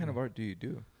What kind of art do you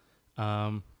do?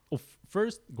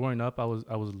 First growing up, I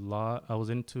was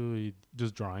into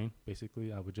just drawing.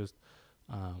 Basically, I would just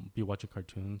be watching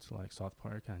cartoons like South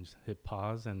Park and just hit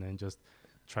pause and then just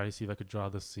try to see if I could draw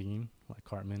the scene like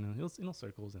Cartman, and it was, you know,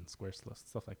 circles and squares,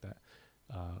 stuff like that.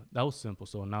 That was simple.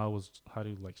 So now it was how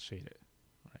to like shade it,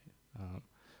 right?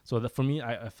 So that for me,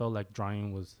 I felt like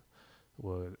drawing was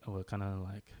what kind of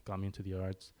like got me into the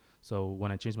arts. So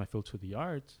when I changed my field to the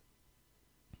arts,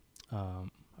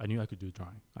 I knew I could do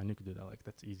drawing. I knew I could do that. Like,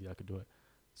 that's easy. I could do it.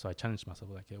 So I challenged myself,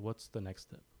 like, hey, what's the next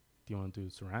step? Do you want to do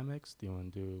ceramics? Do you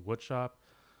want to do wood shop?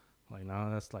 Like,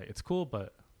 no, that's like, it's cool,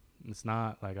 but it's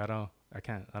not like, I don't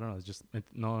know. It's just,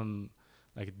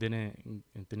 like it didn't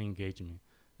engage me.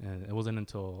 And it wasn't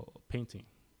until painting.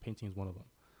 Painting is one of them.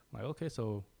 Like, okay,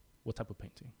 so what type of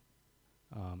painting?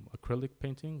 Acrylic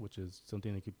painting, which is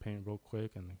something that you paint real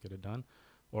quick and get it done,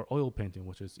 or oil painting,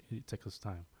 which is, it takes us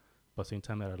time. But at the same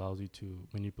time, it allows you to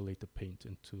manipulate the paint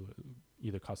into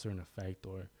either cause a certain effect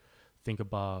or think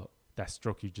about that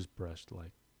stroke you just brushed.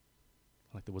 Like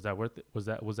was that worth it? Was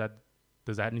that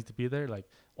does that need to be there? Like,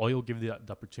 oil give you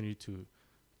the opportunity to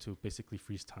basically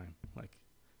freeze time. Like,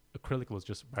 acrylic was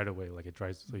just right away. Like, it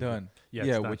dries. So Done.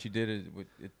 Yeah, what you did is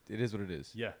it is what it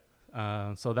is. Yeah.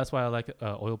 So that's why I like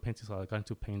oil painting. So I got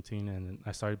into painting, and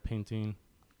I started painting.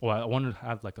 Well, I wanted to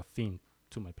have like a theme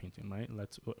to my painting, right?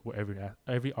 That's what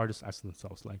every artist asks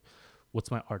themselves, like,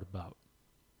 what's my art about?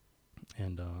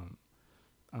 And I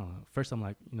don't know. First, I'm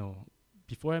like, you know,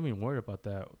 before I even worry about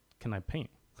that, can I paint?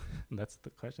 That's the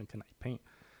question. Can I paint?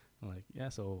 I'm like, yeah.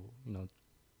 So, you know,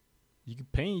 you can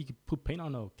paint. You can put paint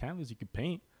on a canvas. You can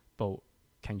paint, but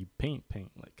can you paint?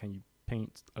 Like, can you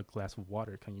paint a glass of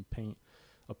water? Can you paint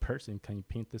a person? Can you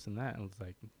paint this and that? And it's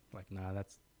like, nah,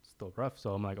 that's still rough.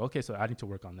 So I'm like, okay, so I need to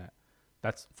work on that.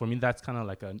 That's, for me, that's kind of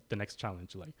like the next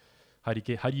challenge. Like, how do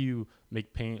you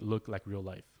make paint look like real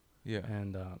life? Yeah.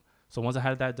 And so once I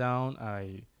had that down,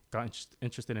 I got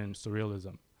interested in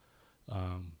surrealism,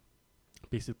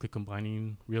 basically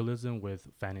combining realism with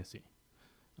fantasy.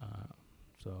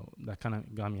 So that kind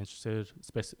of got me interested,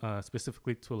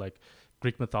 specifically to like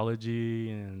Greek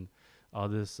mythology and all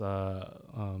this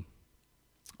arts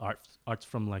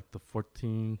from like the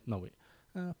probably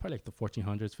like the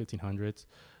 1400s, 1500s,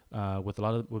 with a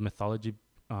lot of mythology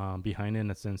behind it, in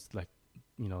a sense, like,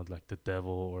 you know, like the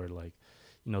devil, or like,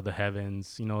 you know, the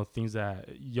heavens, you know, things that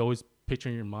you always picture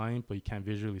in your mind, but you can't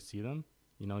visually see them.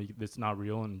 You know, it's not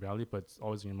real in reality, but it's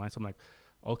always in your mind. So I'm like,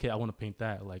 okay, I want to paint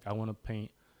that. Like, I want to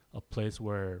paint a place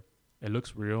where it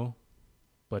looks real,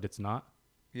 but it's not.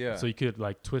 Yeah. So you could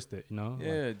like twist it, you know?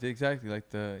 Yeah, like, exactly. Like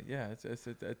it's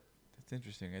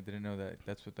interesting. I didn't know that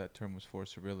that's what that term was for,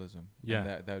 surrealism. Yeah.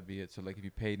 And that would be it. So like if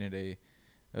you painted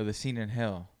the scene in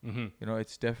hell, mm-hmm. you know,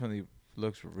 it's definitely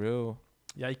looks real.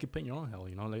 Yeah, you could paint your own hell,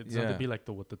 you know? Like, it's not to be like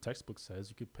what the textbook says.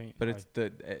 You could paint. But it's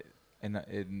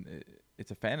it's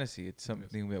a fantasy. It's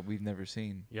something that we've never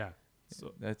seen. Yeah.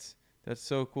 So that's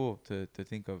so cool to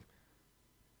think of,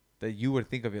 that you would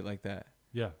think of it like that.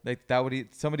 Yeah. Like that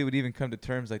somebody would even come to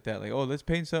terms like that. Like, oh, let's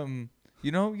paint something.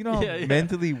 You know, yeah,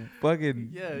 mentally fucking.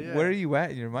 Yeah. Where are you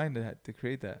at in your mind to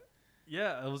create that?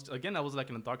 Yeah, I was like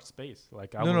in a dark space.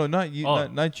 Like, not you,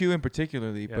 not you in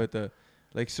particularly, Yeah. but the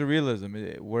like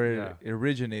surrealism, where it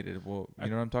originated. Well, you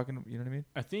know what I'm talking. You know what I mean?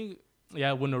 I think,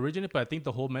 yeah, when it originated, but I think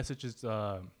the whole message is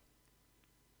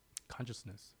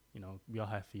consciousness. You know, we all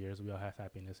have fears, we all have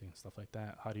happiness and stuff like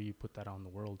that. How do you put that out in the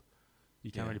world?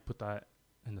 You can't really put that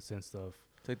in the sense of.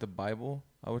 It's like the Bible,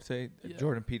 I would say. Yeah.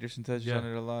 Jordan Peterson touches on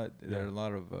it a lot. There are a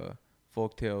lot of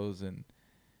folk tales, and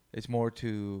it's more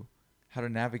to how to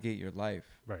navigate your life.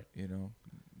 Right. You know,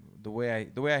 the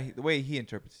way he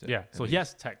interprets it. Yeah. So he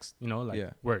has text, you know,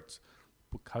 like words.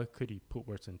 But how could he put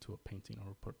words into a painting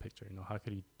or a picture? You know, how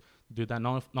could he do that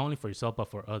not only for yourself but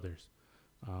for others?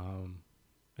 Um,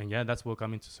 and yeah, that's what got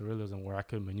me into surrealism, where I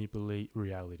could manipulate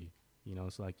reality.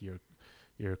 It's like you're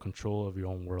in control of your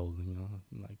own world.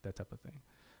 Like that type of thing.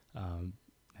 Um,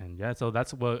 and yeah, so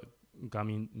that's what got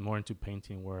me more into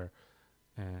painting.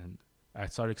 And I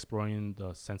started exploring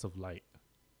the sense of light.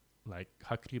 Like,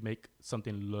 how could you make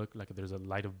something look like there's a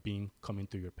light of beam coming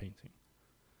through your painting?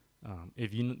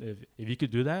 If you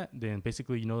could do that, then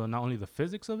basically not only the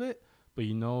physics of it, but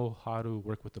you know how to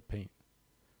work with the paint.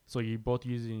 So you're both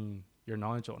using your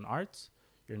knowledge on arts,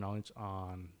 your knowledge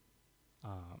on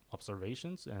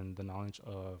observations, and the knowledge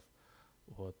of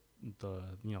what the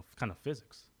kind of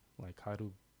physics, like how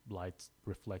do lights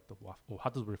reflect off, or how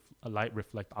does a light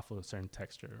reflect off of a certain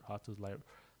texture? How does light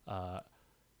uh,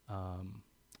 um,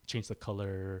 change the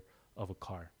color of a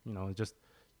car? Just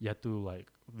you have to like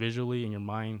visually in your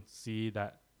mind see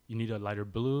that you need a lighter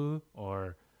blue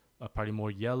or a probably more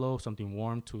yellow, something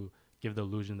warm to give the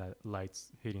illusion that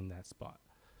light's hitting that spot.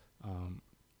 Um,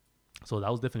 so that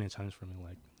was definitely a challenge for me.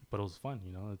 Like, but it was fun.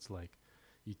 It's like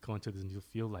you go into this new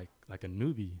field like a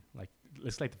newbie. Like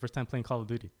it's like the first time playing Call of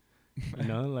Duty.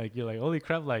 Like you're like, holy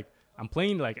crap! Like I'm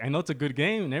playing. Like I know it's a good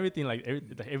game and everything. Like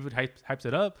everybody hypes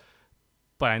it up,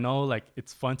 but I know like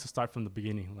it's fun to start from the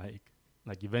beginning. Like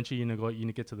eventually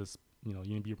you get to this.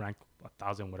 You be ranked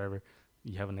 1,000 whatever.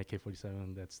 You have an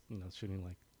AK-47 that's shooting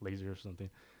like laser or something.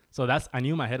 So I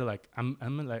knew in my head like I'm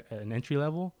in like an entry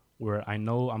level where I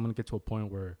know I'm gonna get to a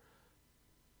point where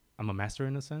I'm a master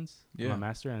in a sense. Yeah. I'm a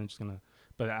master, and I'm just gonna.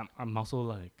 But I'm also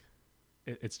like,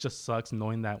 it just sucks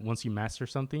knowing that once you master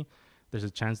something, there's a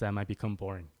chance that it might become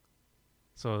boring.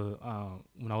 So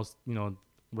when I was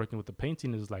working with the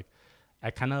painting, is like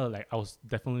I was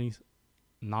definitely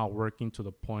not working to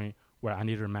the point where I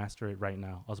needed to master it right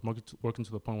now. I was working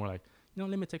to the point where like let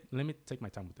me take my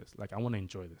time with this. Like I want to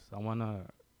enjoy this. I want to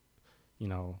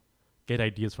get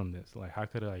ideas from this. Like how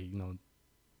could I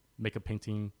make a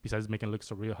painting besides making it look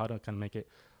surreal? How to kind of make it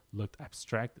look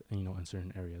abstract, in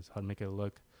certain areas? How to make it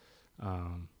look,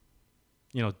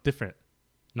 different?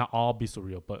 Not all be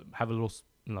surreal, but have a little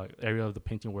area of the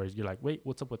painting where you're like, wait,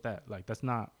 what's up with that? Like that's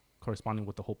not corresponding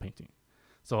with the whole painting.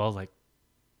 So I was like,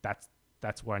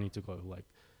 that's where I need to go. Like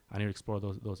I need to explore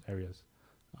those areas.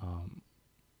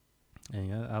 And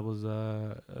yeah, I was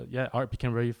art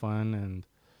became very fun,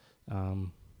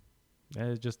 and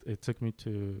it took me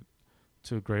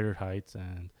to greater heights,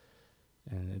 and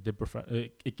it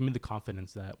gave me the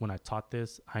confidence that when I taught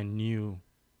this, I knew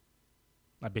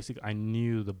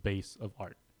the base of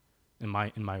art in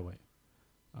my way,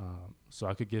 so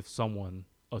I could give someone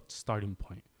a starting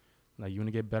point. Like you want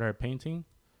to get better at painting,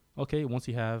 okay. Once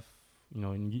you have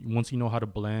once you know how to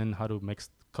blend, how to mix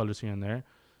colors here and there,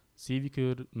 see if you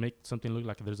could make something look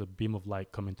like there's a beam of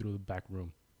light coming through the back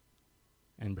room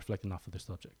and reflecting off of the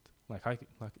subject. Like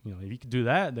if you could do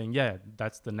that, then yeah,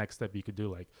 that's the next step you could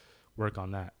do. Like work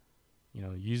on that.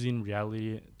 Using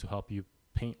reality to help you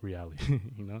paint reality.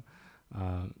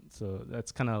 So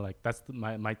that's kind of like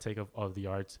my take of the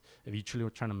arts. If you truly were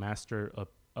trying to master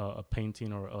a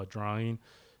painting or a drawing,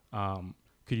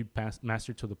 could you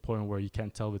master to the point where you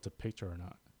can't tell if it's a picture or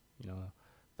not?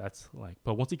 That's like.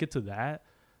 But once you get to that,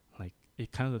 like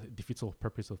it kind of defeats the whole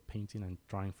purpose of painting and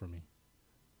drawing for me.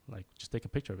 Like just take a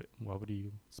picture of it. Why would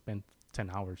you spend 10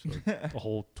 hours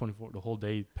or the whole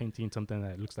day painting something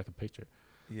that looks like a picture?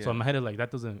 Yeah. So in my head, like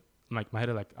that doesn't like my head,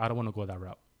 like I don't want to go that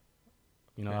route.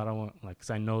 I don't want because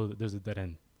I know that there's a dead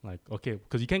end. Like okay,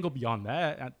 because you can't go beyond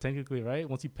that technically, right?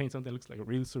 Once you paint something that looks like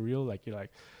really surreal, like you're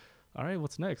like, all right,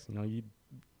 what's next?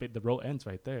 The road ends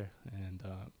right there. And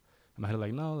in my head,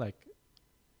 like no, like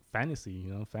fantasy.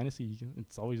 Fantasy.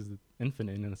 It's always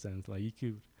infinite in a sense. Like you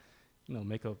could,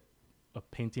 make a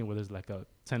painting where there's like a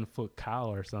 10-foot cow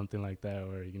or something like that,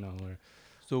 or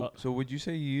or so would you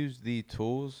say you use the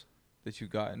tools that you've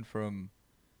gotten from,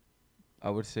 I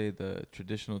would say, the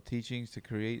traditional teachings to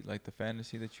create like the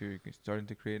fantasy that you're starting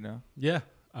to create now? Yeah.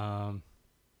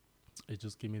 It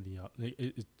just gave me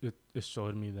it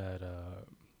showed me that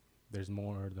there's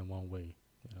more than one way,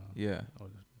 yeah, or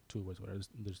 2 ways, whatever.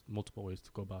 There's multiple ways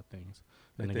to go about things.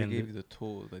 Like and they gave you the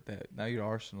tools like that. Now your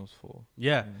arsenal's full.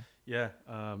 Yeah.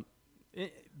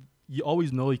 You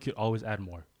always know you could always add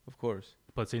more, of course,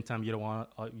 but at the same time you don't want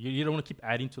you don't want to keep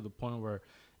adding to the point where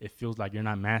it feels like you're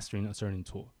not mastering a certain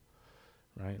tool,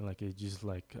 right? Like it just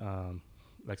like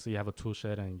say you have a tool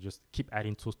shed and you just keep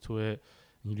adding tools to it.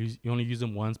 You only use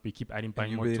them once, but you keep adding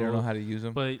buying more tools. You really don't know how to use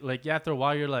them. But like after a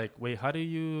while, you're like, wait, how do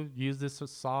you use this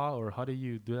saw, or how do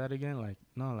you do that again? Like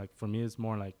no, like for me, it's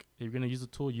more like if you're gonna use a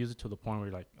tool, use it to the point where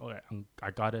you're like, all right,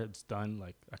 I got it, it's done.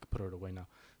 Like I could put it away now.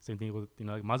 Same thing with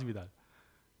like Masvidal,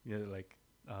 like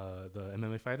the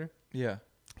MMA fighter. Yeah.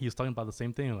 he was talking about the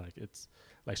same thing. Like it's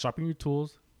like sharpen your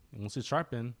tools. And once it's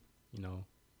sharpened,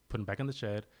 put them back in the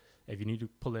shed. If you need to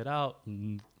pull it out,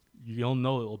 you'll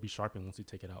know it will be sharpened once you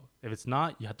take it out. If it's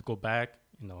not, you have to go back,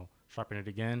 sharpen it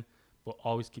again. But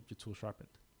always keep your tool sharpened.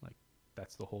 Like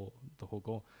that's the whole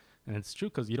goal. And it's true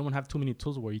because you don't want to have too many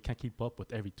tools where you can't keep up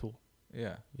with every tool.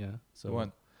 Yeah. Yeah. So you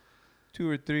want 2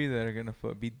 or 3 that are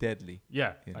gonna be deadly.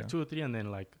 Yeah, like 2 or 3, and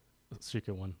then like a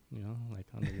secret one. Like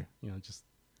under your, just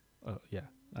yeah.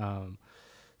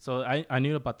 So I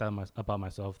knew about that about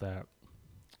myself that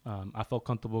I felt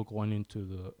comfortable going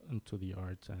into the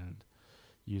arts and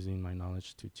using my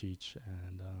knowledge to teach,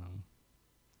 and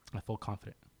I felt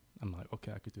confident. I'm like,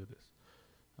 okay, I could do this.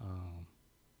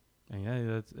 And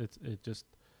yeah,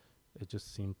 it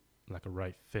just seemed like a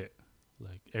right fit.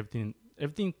 Like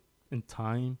everything in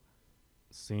time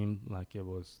seemed like it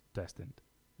was destined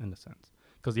in a sense.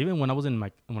 Because even when I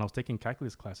was taking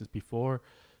calculus classes before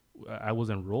I was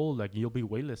enrolled, like you'll be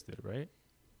waitlisted, right?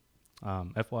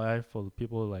 FYI for the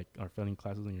people like are failing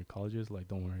classes in your colleges, like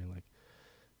don't worry, like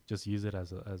just use it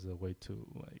as a way to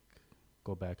like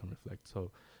go back and reflect.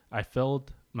 So I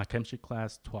failed my chemistry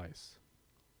class twice,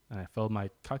 and I failed my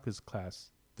calculus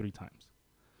class 3 times.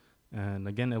 And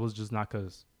again, it was just not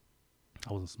because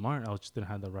I wasn't smart. I just didn't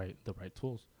have the right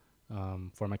tools.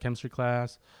 For my chemistry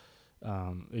class,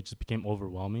 it just became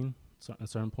overwhelming at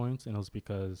certain points, and it was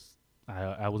because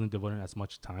I wasn't devoting as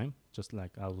much time, just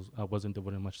like I wasn't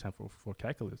devoting much time for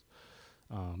calculus.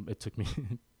 It took me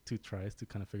 2 tries to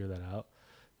kind of figure that out,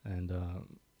 and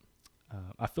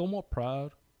I feel more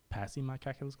proud passing my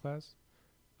calculus class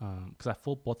because I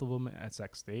failed both of them at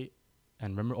Sac State,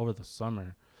 and remember over the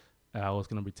summer I was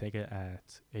gonna be taken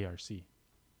at ARC.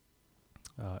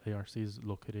 ARC is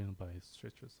located by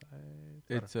Citrus Side.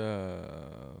 It's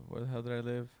where the hell did I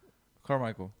live?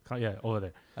 Carmichael. Yeah, over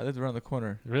there. I lived around the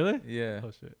corner. Really? Yeah.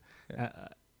 Oh shit. Yeah.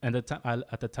 And at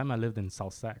the time I lived in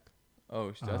South Sac.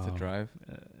 Oh, that's a drive.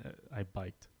 I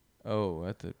biked. Oh,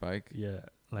 that's a bike. Yeah,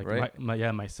 like right?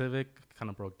 my Civic kind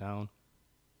of broke down,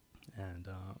 and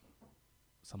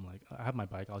so I'm like, I have my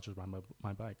bike. I'll just ride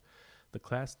my bike. The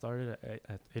class started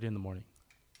at 8 in the morning,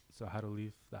 so I had to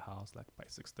leave the house like by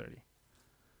 6:30.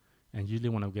 And usually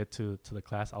when I get to the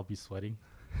class, I'll be sweating.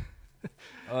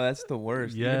 Oh, that's the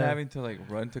worst. Yeah. Even having to like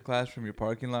run to class from your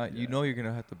parking lot, you know you're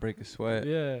gonna have to break a sweat.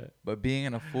 Yeah. But being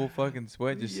in a full fucking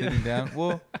sweat, just sitting down.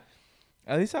 Well,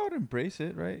 at least I would embrace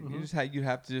it, right? Mm-hmm. You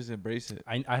have to just embrace it.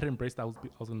 I had embraced that. I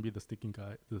was gonna be the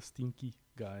stinky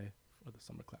guy for the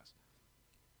summer class,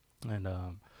 and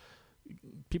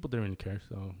people didn't really care,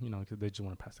 so cause they just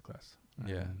want to pass the class.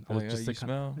 Yeah. And I was like, just you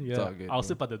smell. Yeah. It's all good, I'll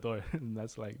sit by the door, and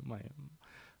that's like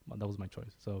that was my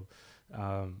choice. So,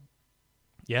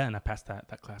 yeah, and I passed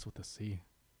that class with a C.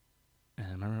 And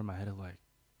I remember in my head of like,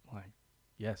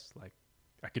 yes, like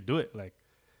I could do it. Like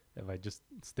if I just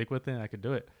stick with it, I could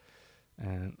do it.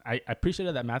 And I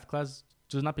appreciated that math class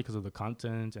just not because of the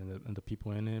content and the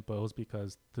people in it, but it was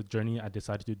because the journey I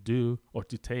decided to do or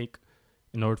to take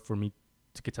in order for me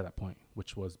to get to that point,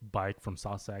 which was bike from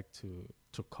South Sac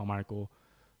to Carmichael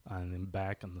and then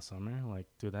back in the summer. Like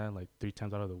do that like 3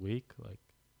 times out of the week. Like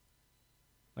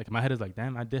in my head is like,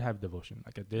 damn, I did have devotion.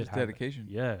 Like I did have dedication.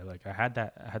 Yeah, like I had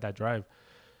that drive.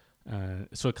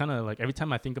 So it kind of like every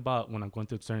time I think about when I'm going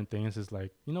through certain things, it's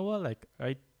like, you know what? Like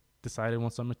I decided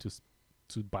one summer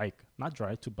to bike, not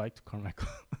drive, to bike to Carmichael.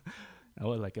 I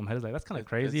was like, in my head is like, that's kind of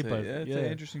crazy, but it's an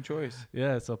interesting choice.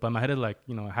 Yeah. So, but my head is like,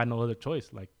 I had no other choice.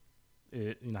 Like,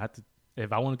 I had to,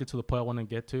 if I want to get to the point I want to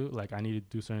get to, like, I need to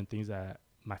do certain things that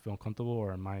might feel uncomfortable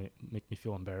or might make me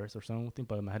feel embarrassed or something.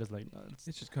 But in my head is like, no, it's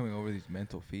just coming over these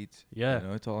mental feats.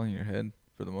 Yeah. It's all in your head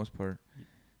for the most part.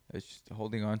 It's just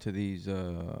holding on to these,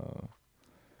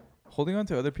 holding on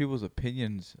to other people's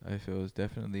opinions, I feel, is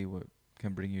definitely what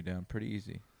can bring you down pretty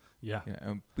easy. Yeah.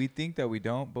 And we think that we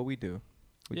don't, but we do.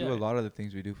 We do a lot of the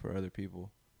things we do for other people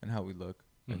and how we look,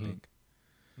 I think.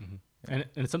 Mm-hmm. Yeah.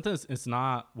 And sometimes it's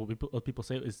not what people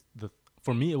say.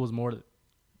 For me, it was more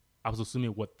I was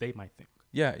assuming what they might think.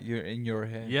 Yeah, you're in your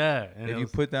head. Yeah. And if you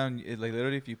put down,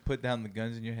 literally, if you put down the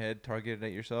guns in your head, targeted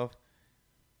at yourself,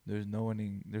 there's no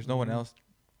one else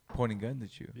pointing guns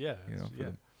at you. Yeah.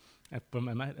 And at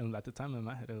the time in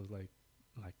my head, it was like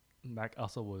that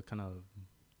also was kind of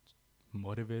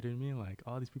motivated me. Like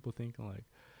all these people think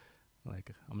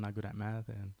like I'm not good at math,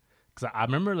 and because I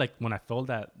remember like when I felt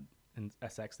that in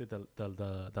SX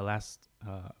the last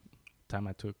time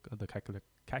I took the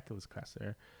calculus class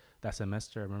there that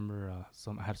semester. I remember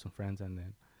I had some friends, and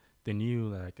then they knew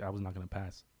like I was not gonna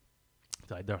pass.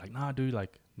 So they're like, nah, dude,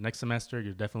 like next semester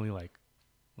you're definitely like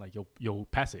you'll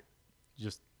pass it.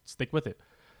 Just stick with it.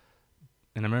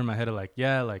 And I remember in my head like,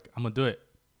 yeah, like I'm gonna do it.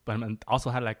 but I also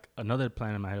had like another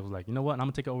plan in my head. I was like, you know what? I'm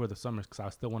gonna take it over the summers because I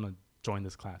still want to join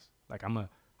this class. Like I want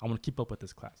to keep up with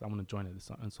this class. I want to join it this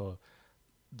summer. And so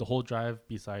the whole drive,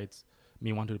 besides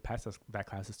me wanting to pass that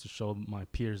class, is to show my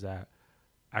peers that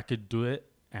I could do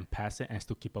it and pass it and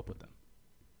still keep up with them.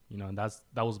 You know, and that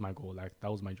was my goal. Like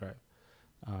that was my drive.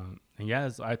 And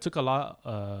yes, I took a lot.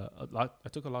 I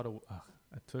took a lot of.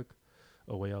 I took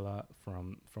away a lot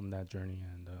from that journey,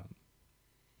 and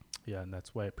yeah, and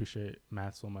that's why I appreciate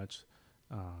math so much,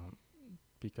 um,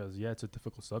 because yeah, it's a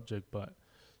difficult subject, but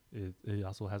it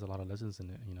also has a lot of lessons in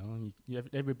it. You know,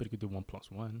 everybody could do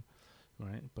 1+1,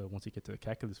 right? But once you get to the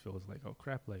calculus field, it's like, oh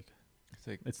crap, like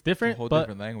it's different, a whole but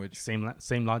different language.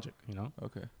 Same logic. You know.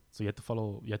 Okay. So you have to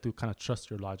follow. You have to kind of trust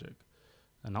your logic,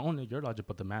 and not only your logic,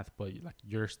 but the math, but like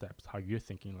your steps, how you're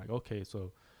thinking. Like, okay,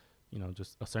 so you know,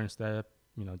 just a certain step.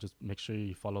 You know, just make sure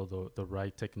you follow the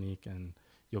right technique, and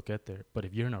you'll get there. But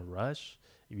if you're in a rush,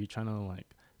 if you're trying to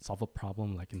like solve a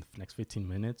problem like in the next 15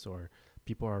 minutes, or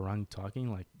people are around you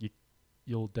talking, like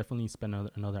you'll definitely spend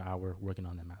another hour working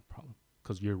on that math problem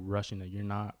because you're rushing it. You're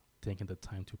not taking the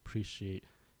time to appreciate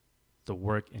the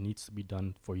work it needs to be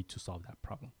done for you to solve that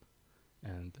problem.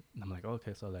 And I'm like,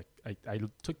 okay, so like I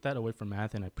took that away from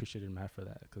math, and I appreciated math for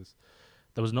that because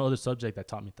there was no other subject that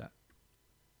taught me that.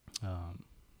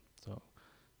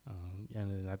 Yeah,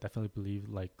 and I definitely believe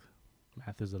like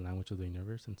math is the language of the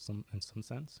universe in some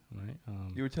sense, right?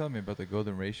 You were telling me about the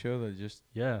golden ratio that just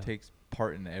takes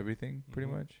part in everything,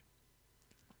 pretty much,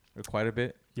 or quite a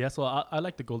bit. Yeah, so I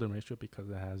like the golden ratio because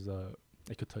it has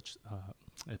it could touch.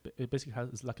 It basically has,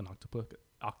 it's like an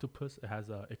octopus. It has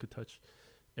it could touch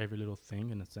every little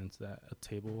thing in the sense that a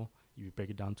table, you break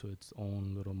it down to its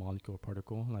own little molecule or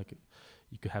particle. Like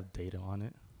you could have data on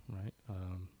it, right?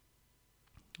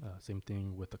 Same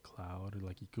thing with the cloud.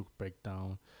 Like you could break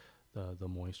down the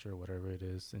moisture, whatever it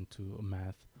is, into a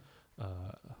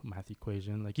math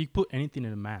equation. Like you could put anything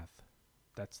in math.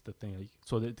 That's the thing. Like,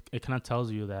 so that it kind of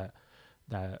tells you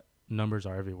that numbers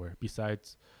are everywhere.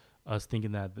 Besides us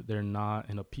thinking that they're not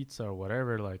in a pizza or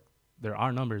whatever, like there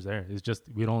are numbers there. It's just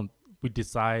we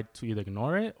decide to either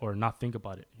ignore it or not think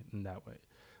about it in that way.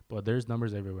 But there's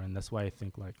numbers everywhere, and that's why I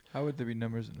think like, how would there be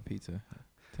numbers in a pizza?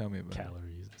 Tell me about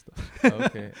calories and stuff.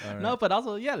 Okay, all right. No, but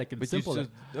also like it's simple. Like,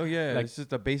 like, it's just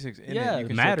the basics. In yeah, it. You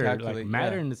can matter. Like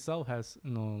matter in itself has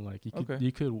like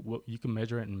you could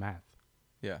measure it in math.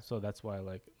 Yeah. So that's why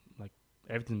like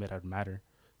everything's made out of matter.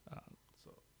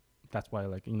 So that's why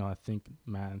like I think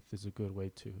math is a good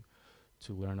way to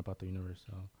learn about the universe.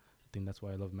 So I think that's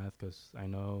why I love math, because I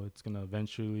know it's gonna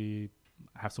eventually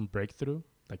have some breakthrough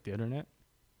like the internet,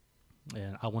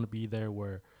 and I want to be there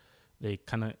where they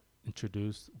kind of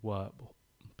introduce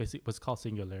what's called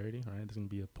singularity, right? There's gonna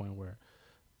be a point where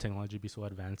technology be so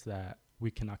advanced that we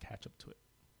cannot catch up to it.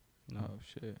 Oh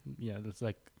shit! Yeah, it's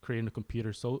like creating a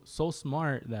computer so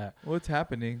smart that it's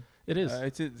happening. It is.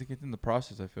 It's in the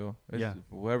process. I feel.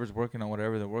 Whoever's working on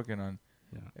whatever they're working on.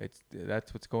 Yeah.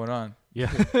 That's what's going on.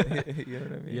 Yeah. You know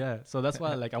what I mean? Yeah. So that's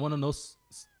why like I want to know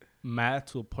math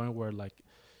to a point where like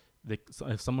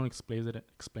if someone explains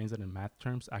it in math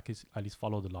terms, I can at least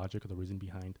follow the logic or the reason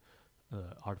behind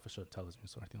artificial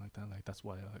intelligence or anything like that. Like that's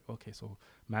why like, okay, so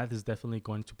math is definitely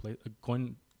going to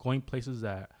going places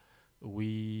that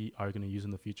we are going to use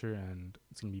in the future, and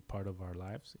it's going to be part of our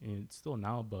lives. And it's still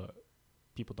now, but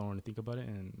people don't really think about it.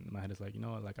 And my head is like,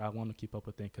 like I want to keep up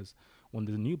with it, because when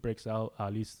the new breaks out,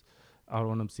 at least I don't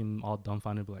want to seem all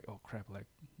dumbfounded, but like, oh crap, like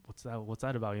what's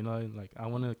that about? Like I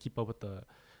want to keep up with the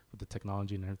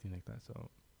technology and everything like that.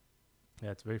 So yeah,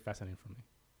 it's very fascinating for me.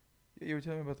 You were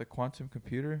telling me about the quantum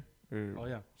computer,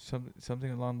 or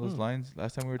something along those lines.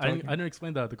 Last time we were talking, I didn't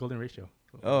explain the golden ratio.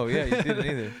 So. Oh yeah, you didn't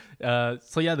either.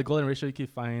 So yeah, the golden ratio, you can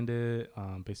find it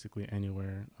basically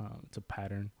anywhere. It's a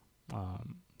pattern.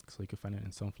 So you can find it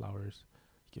in sunflowers.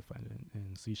 You can find it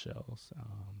in seashells,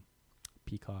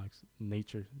 peacocks,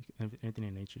 nature. Anything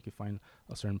in nature, you can find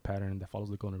a certain pattern that follows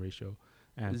the golden ratio.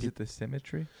 And is it the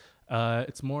symmetry?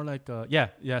 It's more like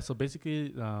yeah. So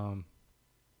basically, I don't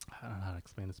know how to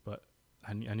explain this, but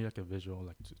I need like a visual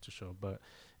like to show. But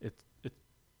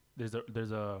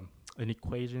there's an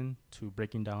equation to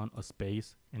breaking down a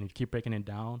space, and if you keep breaking it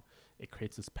down, it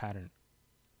creates this pattern.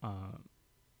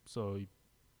 So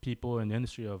people in the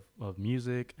industry of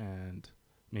music and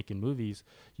making movies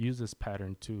use this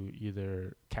pattern to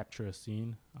either capture a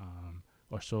scene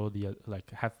or show the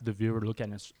have the viewer look at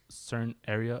a certain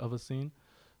area of a scene.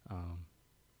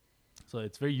 So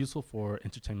it's very useful for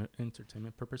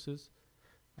entertainment purposes.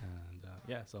 And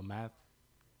so math.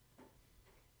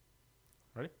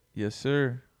 Ready? Yes,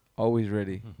 sir. Always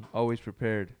ready. Always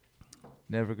prepared.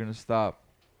 Never gonna stop.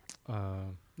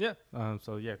 Yeah.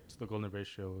 So yeah, it's the golden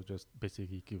ratio. Just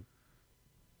basically you could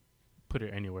put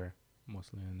it anywhere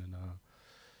mostly, and then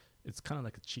it's kind of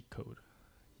like a cheat code.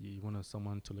 You want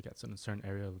someone to look at a certain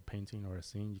area of a painting or a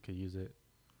scene, you could use it,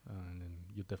 and then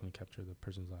you'll definitely capture the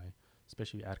person's eye,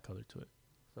 especially add color to it.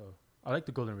 So I like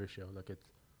the golden ratio. Like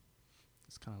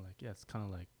it's kind of like it's kind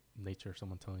of like nature.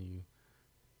 Someone telling you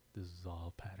this is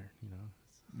all pattern.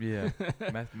 Yeah,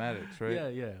 mathematics,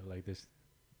 right? Yeah. Like there's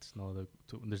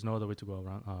no other way to go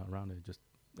around it. Just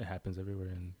it happens everywhere,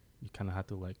 and you kind of have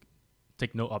to like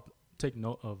take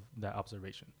note of that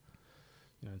observation.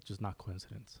 It's just not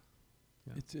coincidence.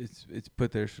 Yeah. It's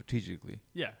put there strategically.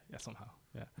 Yeah, somehow.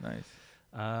 Yeah.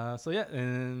 Nice. So yeah,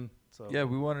 and so Yeah,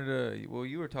 we wanted to. Well,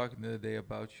 you were talking the other day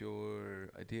about your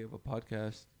idea of a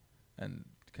podcast, and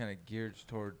kind of geared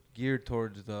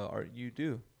towards the art you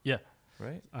do. Yeah.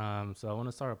 Right. So I want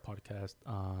to start a podcast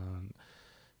on.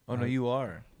 Oh no, you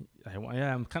are.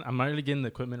 I'm already getting the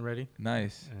equipment ready.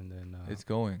 Nice. And then it's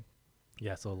going.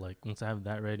 Yeah, so like once I have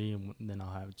that ready, then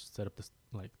I'll have just set up this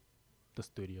like the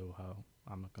studio how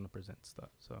I'm gonna present stuff.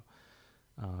 So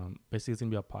basically, it's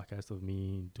gonna be a podcast of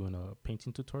me doing a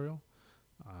painting tutorial,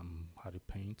 how to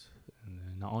paint, and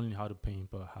then not only how to paint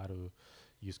but how to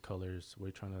use colors.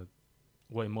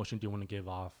 What emotion do you want to give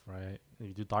off, right? If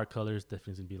you do dark colors,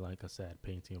 definitely gonna be like a sad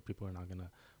painting, or people are not gonna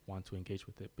want to engage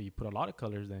with it. But you put a lot of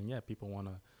colors, then people want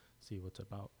to see what's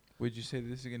about. Would you say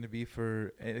this is going to be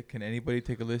for? Can anybody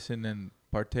take a listen and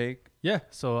partake? Yeah.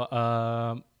 So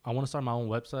I want to start my own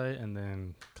website and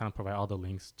then kind of provide all the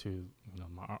links to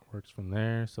my artworks from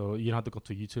there. So you don't have to go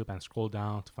to YouTube and scroll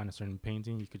down to find a certain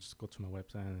painting. You could just go to my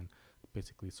website and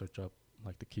basically search up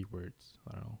like the keywords.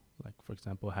 I don't know. Like for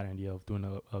example, I had an idea of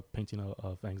doing a painting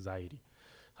of anxiety.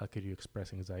 How could you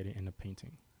express anxiety in a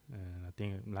painting? And I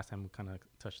think last time we kind of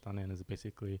touched on it is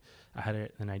basically I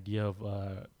had an idea of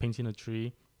painting a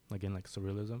tree, again like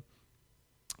surrealism,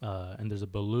 and there's a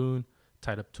balloon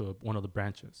tied up to one of the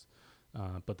branches,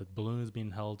 but the balloon is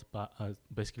being held by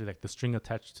basically like the string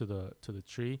attached to the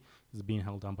tree is being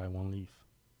held down by one leaf,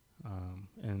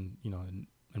 and in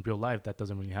real life that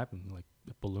doesn't really happen. Like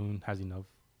the balloon has enough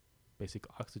basic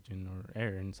oxygen or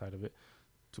air inside of it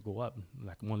to go up.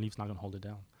 Like one leaf's not gonna hold it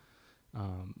down.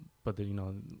 But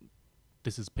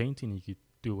this is painting. You could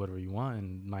do whatever you want.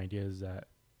 And my idea is that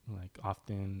like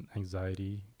often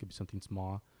anxiety could be something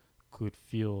small, could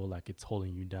feel like it's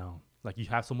holding you down. Like you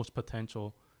have so much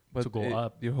potential to go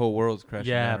up. Your whole world's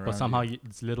crashing down. Yeah, but somehow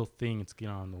this little thing, it's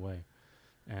getting on the way.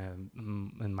 And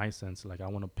in my sense, like I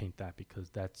want to paint that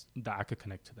because that I could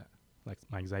connect to that. Like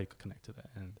my anxiety could connect to that.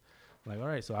 And like, all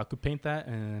right, so I could paint that.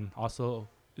 And also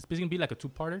it's basically gonna be like a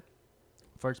two-parter.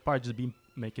 First part just be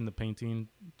making the painting,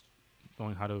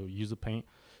 knowing how to use the paint,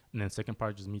 and then second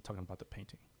part just me talking about the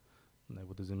painting, like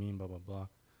what does it mean, blah blah blah,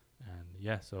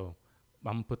 and so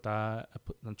I'm gonna put that.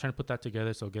 I'm trying to put that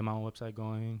together. So get my own website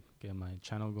going, get my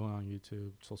channel going on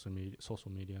YouTube,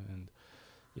 social media,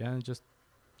 and just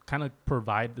kind of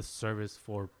provide the service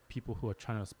for people who are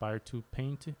trying to aspire to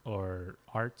paint or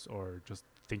arts or just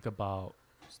think about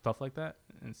stuff like that.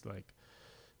 And it's like.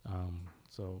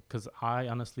 So, because I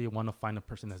honestly want to find a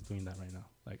person that's doing that right now.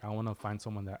 Like, I want to find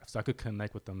someone so I could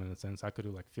connect with them in a sense. I could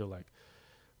feel like,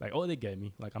 oh, they get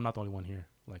me. Like, I'm not the only one here,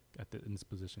 like, in this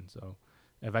position. So,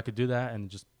 if I could do that and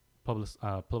just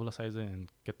publicize it and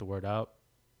get the word out,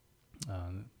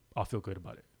 I'll feel good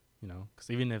about it, Because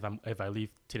even if I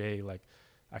leave today, like,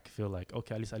 I could feel like,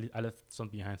 okay, at least I left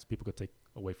something behind so people could take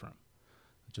away from.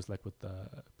 Just like with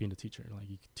being a teacher. Like,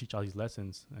 you teach all these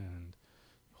lessons and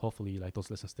hopefully like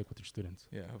those lessons stick with your students.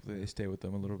 Yeah, hopefully they stay with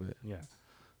them a little bit. Yeah.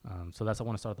 So that's I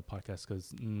want to start the podcast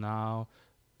because now,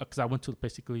 because I went to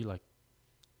basically like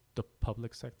the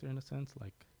public sector in a sense,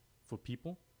 like for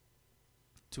people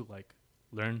to like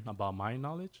learn about my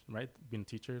knowledge, right? Being a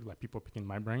teacher, like people picking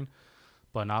my brain.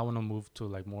 But now I want to move to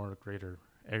like more greater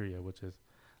area, which is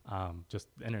just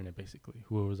the internet basically.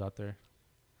 Whoever's out there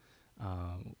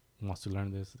wants to learn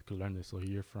this, could learn this. So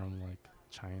you're from like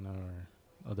China or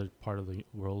other part of the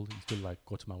world, you could like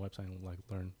go to my website and like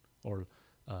learn or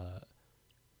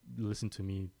listen to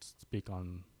me speak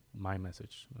on my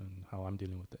message and how I'm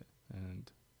dealing with it.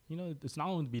 And it's not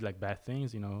only to be like bad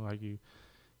things, how can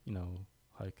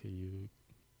you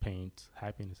paint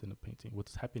happiness in a painting? What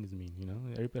does happiness mean?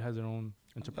 Everybody has their own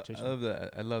interpretation.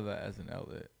 I love that as an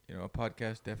outlet. A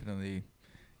podcast definitely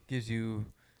gives you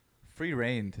free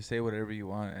reign to say whatever you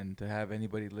want and to have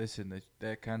anybody listen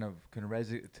that kind of can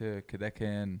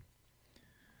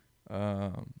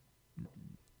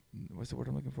what's the word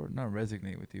I'm looking for? Not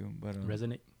resonate with you, but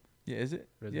resonate. Yeah, is it?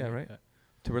 Resonate, yeah, right. Yeah.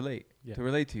 To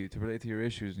relate to you, to relate to your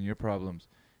issues and your problems,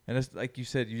 And it's like you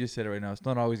said, you just said it right now. It's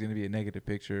not always going to be a negative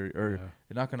picture, or Yeah.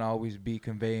 you're not going to always be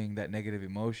conveying that negative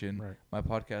emotion. Right. My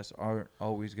podcasts aren't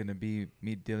always going to be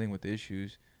me dealing with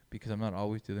issues, because I'm not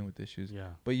always dealing with issues. Yeah.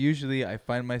 But usually I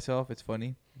find myself, it's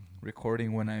funny, Mm-hmm.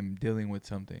 recording when I'm dealing with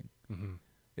something. Mm-hmm.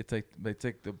 It's like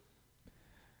the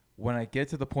when I get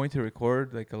to the point to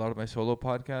record, like a lot of my solo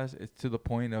podcasts, it's to the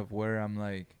point of where I'm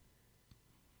like,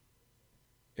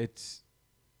 it's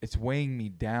weighing me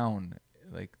down,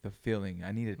 like the feeling.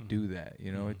 I need to do that,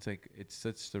 you know. Mhm. It's like it's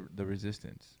such the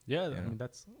resistance. Yeah, you I know? mean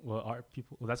that's what art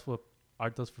people. Well, that's what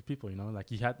art does for people. You know,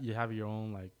 like you have your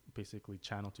own like basically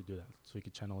channel to do that, so you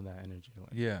can channel that energy. Like,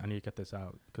 Yeah. I need to get this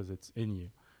out because it's in you,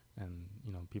 and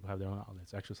you know people have their own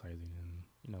outlets, exercising, and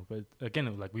you know. But again,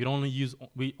 like we only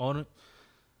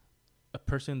a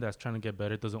person that's trying to get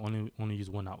better doesn't only use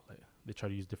one outlet. They try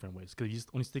to use different ways because you just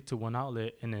only stick to one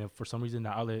outlet, and then if for some reason the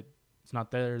outlet it's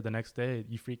not there the next day,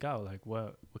 you freak out. Like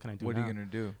what can I do? What now? are you gonna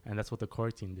do? And that's what the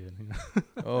quarantine did. You know?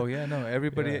 Oh yeah, no.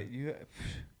 Everybody, Yeah.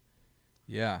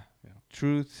 yeah. Yeah.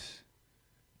 Truths,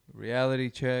 reality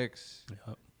checks.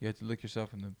 Yep. You have to look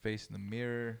yourself in the face in the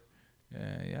mirror.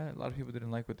 Yeah. A lot of people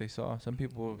didn't like what they saw. Some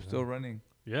people are still running.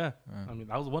 Yeah. I mean,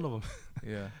 that was one of them.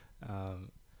 Yeah.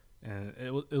 And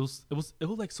it was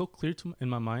like so clear in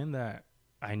my mind that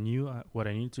I knew what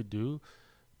I needed to do,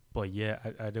 but yeah,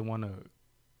 I didn't want to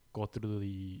go through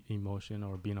the emotion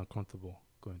or being uncomfortable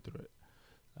going through it.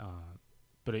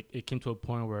 But it came to a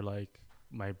point where like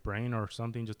my brain or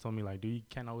something just told me like, dude, you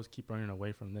can't always keep running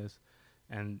away from this.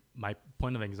 And my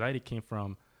point of anxiety came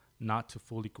from not to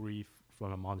fully grieve from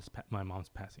my mom's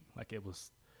passing. Like it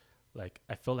was like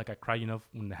I felt like I cried enough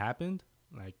when it happened,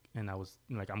 like, and I was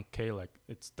like, I'm okay, like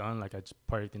it's done, like I just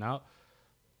put everything out.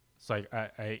 So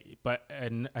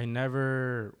I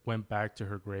never went back to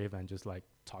her grave and just like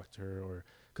talked to her, or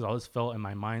because I always felt in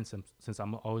my mind since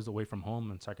I'm always away from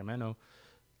home in Sacramento,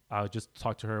 I would just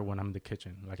talk to her when I'm in the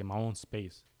kitchen, like in my own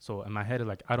space. So in my head,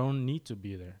 like I don't need to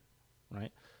be there,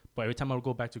 right? But every time I would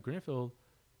go back to Greenfield,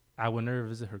 I would never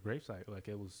visit her gravesite. Like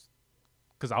it was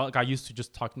because I used to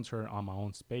just talking to her on my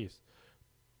own space,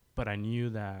 but I knew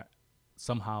that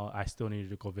somehow I still needed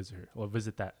to go visit her or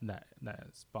visit that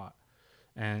spot.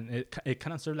 And it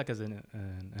kind of served like as an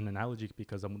analogy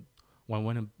because when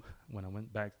I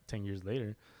went back 10 years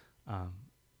later,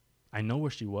 I know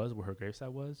where she was, where her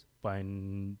gravesite was, but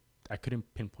I couldn't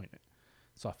pinpoint it,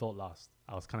 so I felt lost.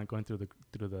 I was kind of going through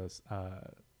the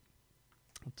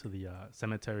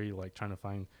cemetery, like trying to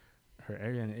find her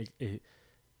area, and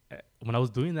when I was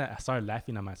doing that, I started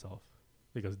laughing at myself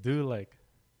because, dude, like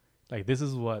this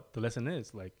is what the lesson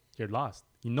is. Like you're lost.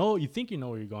 You think you know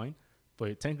where you're going,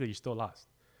 but technically you're still lost.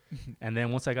 And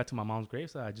then once I got to my mom's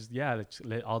gravesite, I just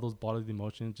let all those bodily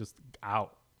emotions just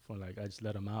out. I just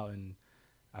let them out, and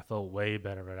I felt way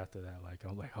better right after that. Like I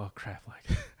was like, oh crap,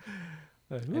 like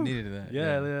I needed that.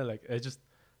 yeah, like it just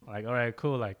like, all right,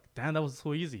 cool. Like damn, that was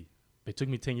so easy. It took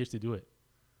me 10 years to do it.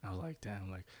 I was like,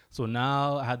 damn, like so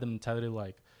now I had the mentality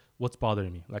like, what's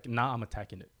bothering me? Like now I'm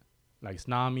attacking it. Like it's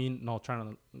not me no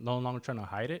longer trying to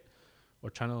hide it or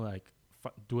trying to like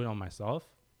do it on myself.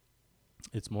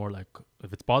 It's more like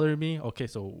if it's bothering me, okay,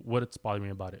 so what's bothering me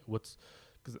about it?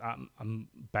 Because I'm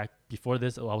back before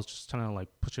this, I was just trying to like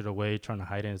push it away, trying to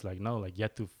hide it. It's like no, like you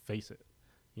have to face it.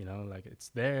 You know, like it's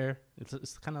there.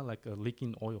 It's kind of like a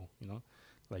leaking oil. You know,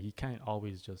 like you can't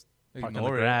always just park on the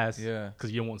grass,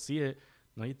 because you won't see it.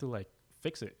 No, you have to like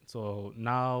fix it. So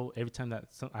now every time that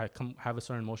I have a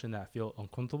certain emotion that I feel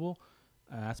uncomfortable,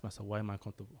 I ask myself, why am I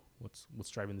uncomfortable? What's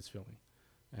driving this feeling?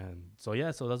 And so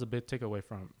so that's a big takeaway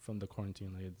from the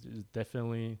quarantine. Like it's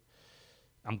definitely,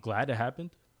 I'm glad it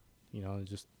happened. You know,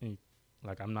 just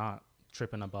like I'm not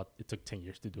tripping about it took 10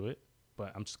 years to do it,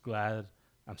 but I'm just glad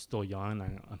I'm still young.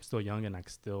 I'm still young and I can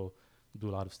still do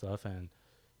a lot of stuff, and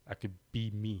I could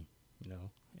be me. You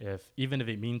know, even if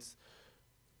it means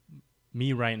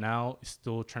me right now is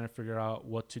still trying to figure out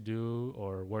what to do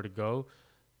or where to go,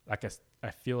 like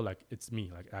I feel like it's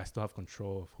me. Like I still have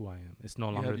control of who I am. It's no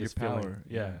longer this power. feeling.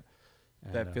 Yeah.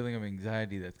 And that feeling of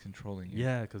anxiety that's controlling you.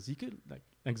 Yeah, because you could like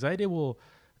anxiety will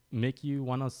make you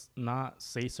want to not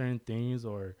say certain things,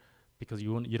 or because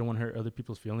you don't want to hurt other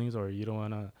people's feelings, or you don't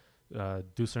want to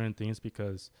do certain things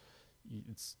because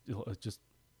it just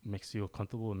makes you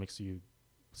uncomfortable. It makes you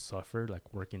suffer,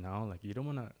 like working out. Like you don't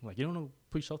want to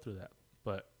push yourself through that.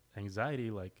 But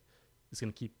anxiety, like, it's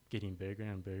gonna keep getting bigger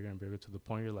and bigger and bigger to the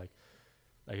point you're like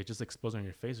it just explodes on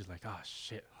your face. You're like, oh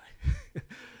shit,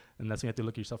 and that's when you have to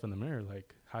look at yourself in the mirror.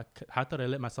 Like, how did I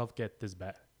let myself get this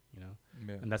bad? You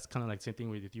know, and that's kind of like same thing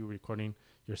with you recording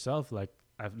yourself. Like,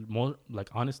 I've more like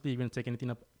honestly, you're gonna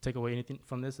take away anything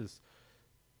from this is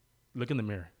look in the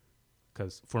mirror,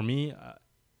 because for me,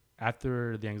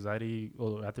 after the anxiety,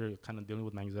 or after kind of dealing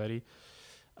with my anxiety,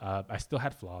 I still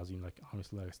had flaws. Like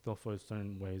obviously, like, I still felt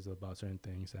certain ways about certain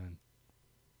things, and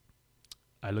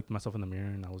I looked myself in the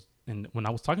mirror, and when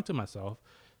I was talking to myself,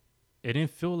 it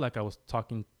didn't feel like I was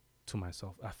talking to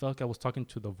myself. I felt like I was talking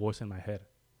to the voice in my head,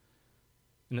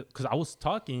 because I was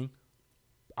talking,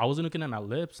 I wasn't looking at my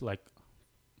lips like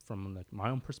from like my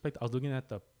own perspective. I was looking at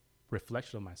the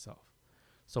reflection of myself.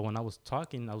 So when I was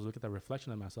talking, I was looking at the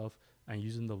reflection of myself and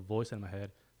using the voice in my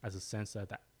head as a sense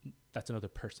that that's another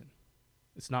person.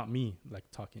 It's not me like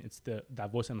talking. It's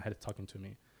that voice in my head talking to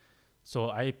me. So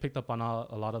I picked up on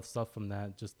a lot of stuff from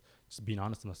that. Just being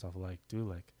honest with myself. Like, dude,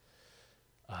 like,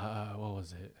 what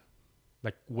was it?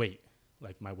 Like weight,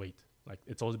 like my weight. Like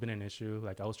it's always been an issue.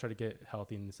 Like I was trying to get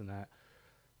healthy and this and that,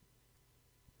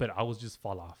 but I was just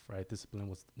fall off. Right, discipline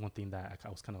was one thing that I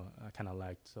kind of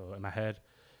liked. So in my head,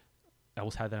 I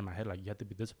always had that in my head. Like you have to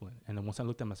be disciplined. And then once I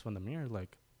looked at myself in the mirror,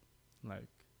 like, are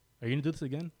you gonna do this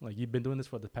again? Like you've been doing this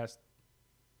for the past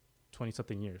 20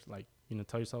 something years. Like,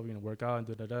 tell yourself you're gonna work out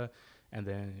and and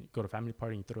then go to family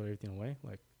party and throw everything away.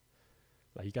 Like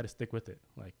you got to stick with it.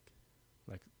 Like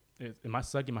it might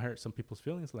suck, it might hurt some people's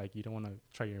feelings. Like you don't want to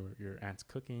try your aunt's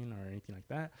cooking or anything like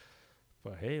that.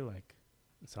 But hey, like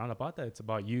it's not about that. It's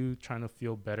about you trying to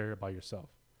feel better about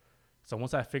yourself. So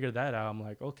once I figured that out, I'm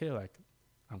like, okay, like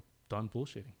I'm done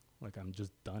bullshitting. Like I'm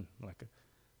just done. Like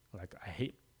I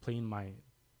hate playing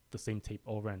the same tape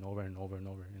over and over and over and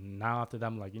over. And now after that,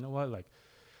 I'm like, you know what?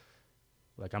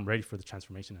 Like I'm ready for the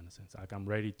transformation in a sense. Like I'm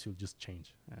ready to just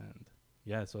change. And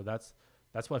yeah, so that's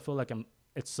why I feel like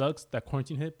it sucks that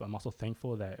quarantine hit, but I'm also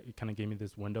thankful that it kind of gave me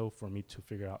this window for me to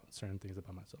figure out certain things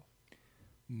about myself.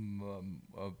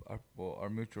 Our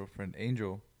mutual friend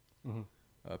Angel,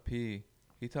 P,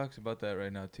 he talks about that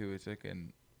right now too. It's like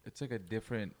a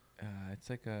different, it's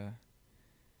like a,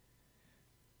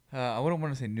 I wouldn't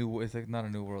want to say new. It's like not a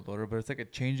new world order, but it's like a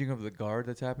changing of the guard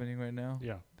that's happening right now.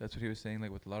 Yeah, that's what he was saying.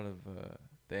 Like with a lot of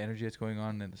the energy that's going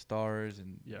on and the stars,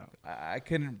 and yeah, I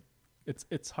couldn't.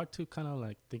 It's hard to kind of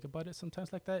like think about it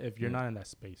sometimes like that if you're not in that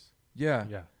space. Yeah,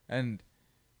 yeah, and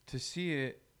to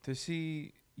see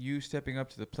you stepping up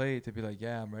to the plate to be like,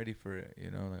 yeah, I'm ready for it.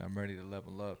 Like I'm ready to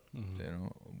level up.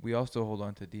 We also hold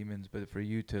on to demons, but for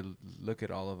you to look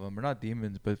at all of them, or not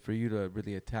demons, but for you to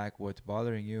really attack what's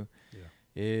bothering you. Yeah.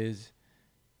 It's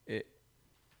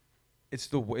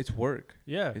work.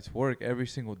 Yeah. It's work every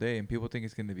single day, and people think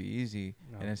it's going to be easy.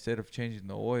 No. And instead of changing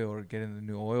the oil or getting the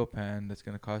new oil pan that's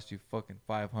going to cost you fucking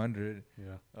 $500.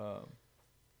 Yeah. Oh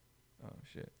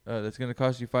shit. That's going to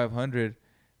cost you $500.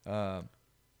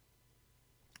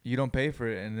 You don't pay for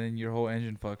it, and then your whole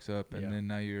engine fucks up, and then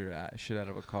now you're shit out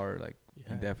of a car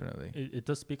indefinitely. It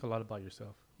does speak a lot about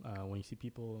yourself when you see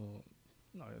people.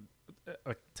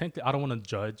 Like technically, I don't want to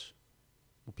judge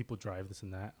when people drive this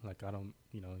and that. Like I don't,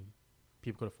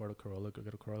 people could afford a Corolla, go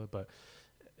get a Corolla. But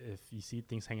if you see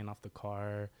things hanging off the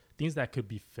car, things that could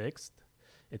be fixed,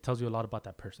 it tells you a lot about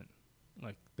that person.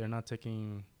 Like they're not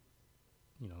taking,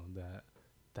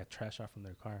 that trash out from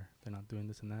their car. They're not doing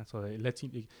this and that. So it lets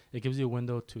you, it gives you a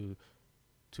window to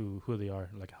who they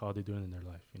are, like how they're doing in their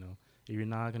life. If you're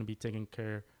not gonna be taking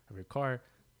care of your car,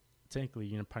 technically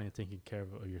you're probably taking care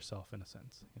of yourself in a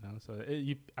sense. So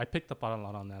I picked up on a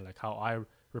lot on that, like how I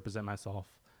represent myself,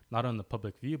 not on the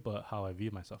public view, but how I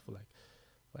view myself.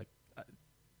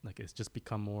 Like it's just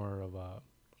become more of a,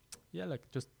 like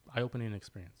just eye-opening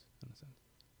experience in a sense.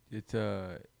 It's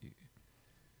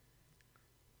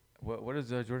what does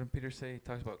Jordan Peterson say? He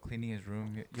talks about cleaning his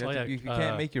room. You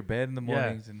can't make your bed in the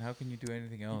mornings, and how can you do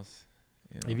anything else?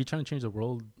 If you're trying to change the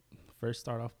world, first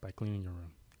start off by cleaning your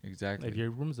room. Exactly. If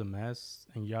your room's a mess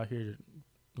and you're out here,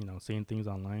 saying things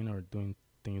online or doing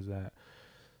things that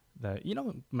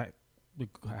might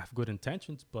have good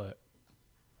intentions, but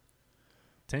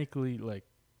technically, like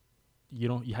you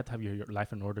have to have your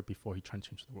life in order before you try to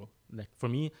change the world. Like for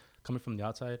me, coming from the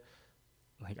outside,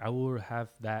 like I will have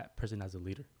that person as a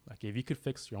leader. Like if you could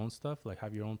fix your own stuff, like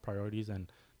have your own priorities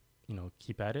and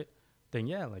keep at it, then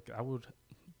like I would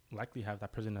likely have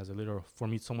that person as a leader, or for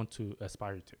me, someone to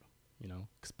aspire to.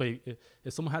 But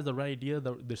if someone has the right idea,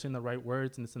 they're saying the right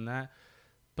words and this and that,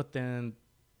 but then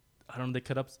I don't know,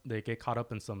 they get caught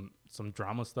up in some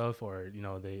drama stuff, or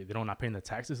they don't not paying the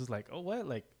taxes. It's like, oh, what,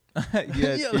 like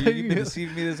you've been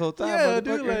deceiving me this whole time. Yeah,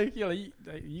 dude, like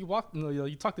you walk,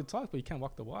 you talk the talk, but you can't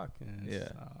walk the walk.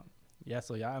 And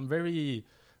so I'm very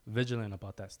vigilant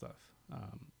about that stuff.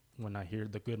 When I hear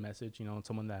the good message,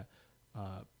 someone that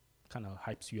kind of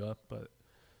hypes you up, but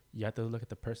you have to look at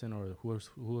the person or who's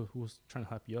trying to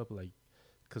hype you up, like,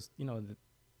 because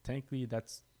technically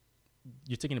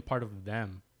you're taking a part of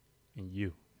them and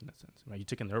you in a sense, right? You're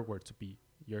taking their word to be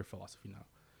your philosophy now.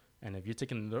 And if you're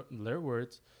taking their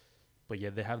words, but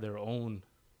yet they have their own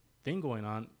thing going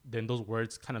on, then those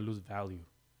words kind of lose value.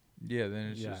 Yeah,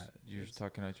 then it's just you're just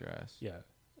talking out your ass. Yeah,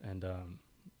 and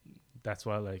that's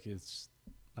why like it's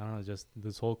I don't know, just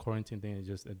this whole quarantine thing is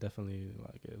just it definitely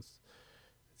like it's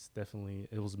definitely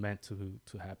it was meant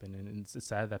to happen, and it's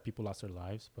sad that people lost their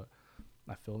lives, but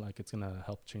I feel like it's gonna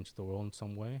help change the world in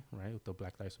some way, right? With the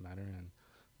Black Lives Matter and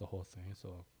the whole thing.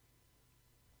 So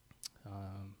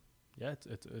yeah,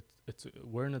 it's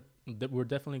we're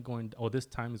definitely going. Oh, this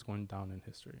time is going down in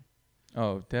history.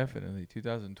 Oh, definitely.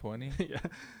 2020. Yeah,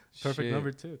 perfect Shit.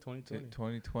 number 2, 2020.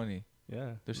 2020.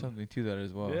 Yeah, There's something to that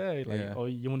as well. Yeah, like oh,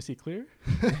 you want to see clear?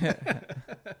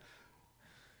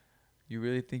 You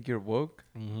really think you're woke?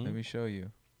 Mm-hmm. Let me show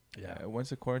you. Yeah. Once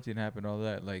the quarantine happened, all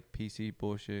that like PC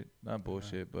bullshit, not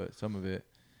bullshit, but some of it,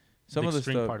 The some of the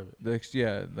extreme stuff, part of it. the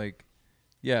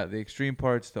extreme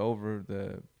parts,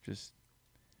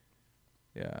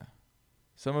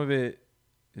 some of it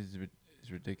is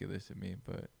ridiculous to me,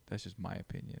 but that's just my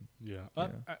opinion. Yeah. Yeah.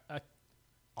 I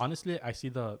honestly, I see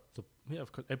the yeah,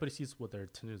 of course, everybody sees what their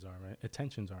intentions are, right?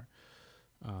 Intentions are.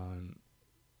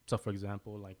 So for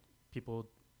example, like people,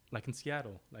 like in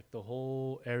Seattle, like the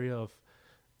whole area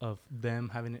of them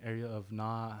having an area of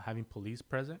not having police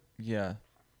present. Yeah.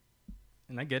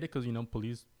 And I get it because,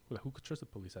 police, like, who could trust the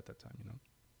police at that time,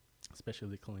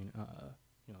 especially killing,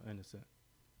 innocent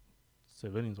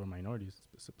civilians or minorities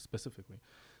specifically.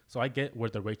 So I get where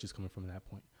the rage is coming from at that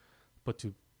point. But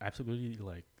to absolutely,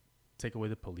 like, take away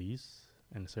the police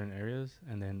in certain areas,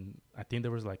 and then I think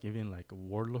there was, like, even, like,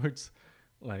 warlords,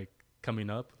 like, coming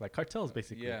up, like cartels,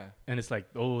 basically. Yeah. And it's like,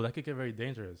 oh, that could get very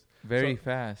dangerous. Very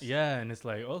fast. Yeah, and it's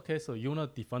like, okay, so you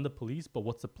want to defund the police, but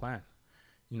what's the plan?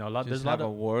 There's a lot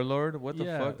of warlord. What the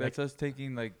fuck? like, That's us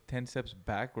taking like 10 steps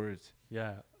backwards.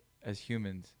 Yeah. As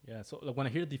humans. Yeah. So like, when I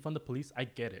hear defund the police, I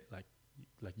get it. Like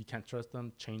you can't trust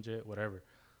them, change it, whatever.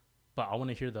 But I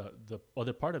want to hear the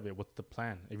other part of it. What's the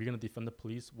plan? If you're gonna defund the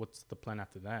police, what's the plan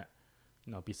after that?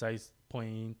 Besides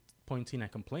pointing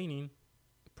and complaining,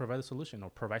 provide a solution or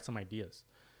provide some ideas.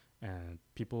 And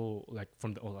people like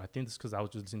I think it's because I was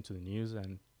just listening to the news,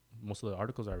 and most of the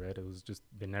articles I read, it was just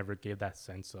they never gave that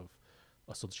sense of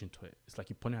a solution to it. It's like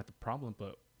you're pointing at the problem,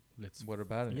 but what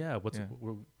about it? Yeah,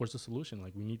 where's the solution?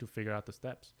 Like we need to figure out the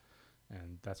steps,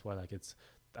 and that's why like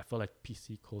I feel like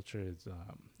PC culture is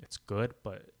it's good,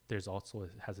 but it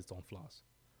has its own flaws.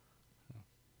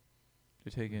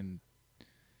 They're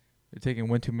taking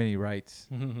one too many rights.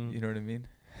 You know what I mean?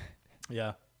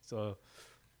 Yeah. So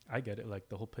I get it, like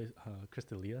the whole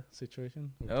Crystalia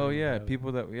situation. Oh yeah,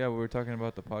 people that we were talking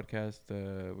about the podcast.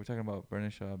 We're talking about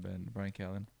Brennan Schaub and Brian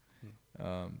Callen,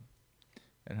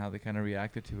 and how they kind of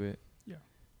reacted to it. Yeah,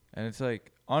 and it's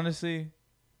like, honestly,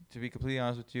 to be completely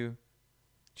honest with you,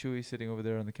 Chewy sitting over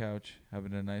there on the couch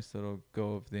having a nice little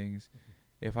go of things.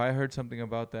 If I heard something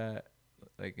about that,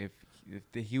 like if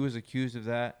he was accused of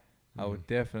that, I would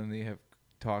definitely have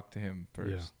talked to him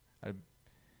first. Yeah.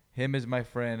 Him is my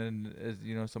friend, and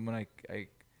as someone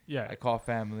I call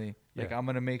family. Like I'm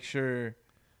gonna make sure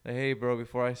that, hey bro,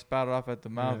 before I spout it off at the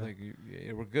mouth, like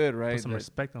we're good, right? Put some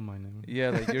respect on my name.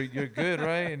 Yeah, like you're good,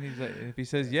 right? And he's like, if he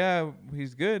says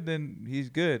he's good, then he's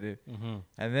good.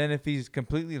 And then if he's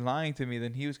completely lying to me,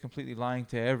 then he was completely lying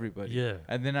to everybody. Yeah.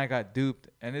 And then I got duped,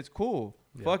 and it's cool.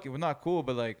 Yeah. Fuck it, well not cool,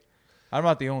 but like I'm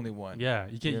not the only one. Yeah,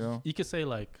 you could say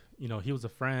like he was a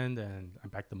friend and I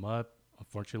backed him up.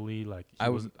 Unfortunately, like he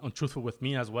was untruthful with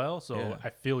me as well, so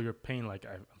I feel your pain. Like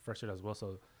I'm frustrated as well.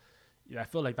 So I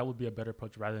feel like that would be a better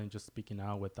approach rather than just speaking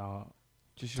out without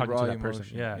just talking raw to that emotion.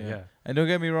 person. Yeah. And don't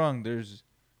get me wrong, there's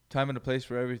time and a place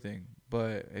for everything.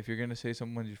 But if you're gonna say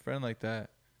someone's your friend like that,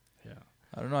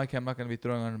 I don't know. I'm not gonna be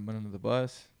throwing him under the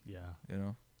bus. Yeah.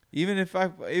 Even if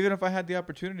I had the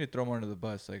opportunity to throw him under the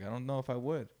bus, like I don't know if I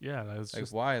would. Yeah, like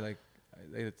why? Like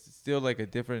it's still like a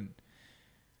different.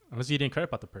 Unless you didn't care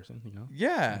about the person,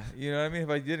 Yeah, you know what I mean? If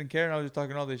I didn't care and I was just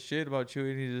talking all this shit about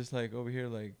Chewy, and he's just like over here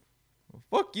like, well,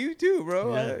 fuck you too,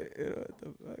 bro. Yeah. What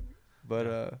the fuck?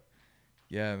 But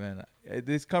yeah, man.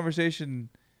 This conversation,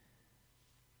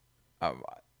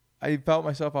 I felt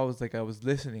myself. I was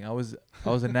listening. I was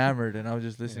enamored, and I was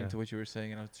just listening to what you were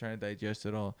saying, and I was trying to digest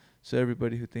it all. So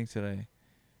everybody who thinks that I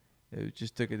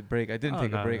just took a break, I didn't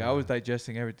take a break. I was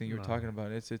digesting everything you were talking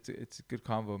about. It's a good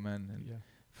combo, man. And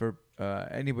for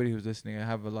anybody who's listening, I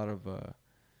have a lot of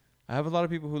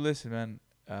people who listen, man.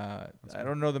 I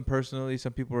don't know them personally.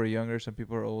 Some people are younger, some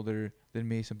people are older than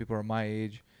me, some people are my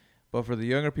age. But for the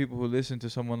younger people who listen to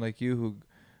someone like you,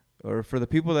 or for the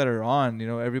people that are on,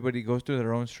 everybody goes through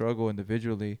their own struggle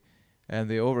individually, and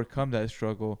they overcome that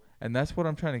struggle, and that's what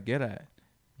I'm trying to get at.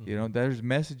 You know, there's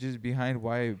messages behind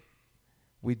why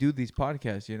we do these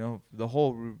podcasts. You know, the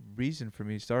whole reason for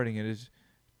me starting it is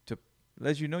to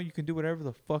let you know you can do whatever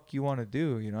the fuck you want to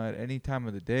do, you know, at any time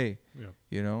of the day. Yeah.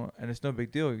 You know, and it's no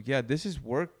big deal. Yeah, this is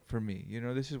work for me. You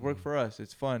know, this is work for us.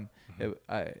 It's fun.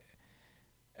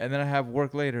 And then I have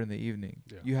work later in the evening.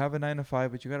 Yeah. You have a 9 to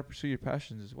 5, but you got to pursue your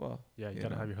passions as well. Yeah, you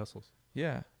gotta have your hustles.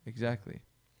 Yeah, exactly.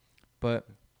 But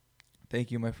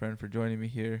thank you, my friend, for joining me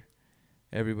here.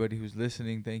 Everybody who's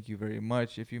listening, thank you very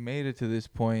much. If you made it to this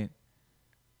point,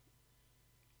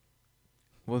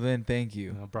 well then, thank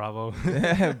you. Bravo.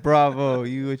 Bravo.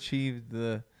 You achieved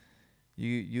the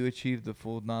you achieved the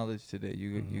full knowledge today.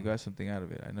 You got something out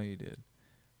of it. I know you did.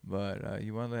 But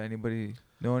you want to let anybody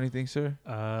know anything, sir?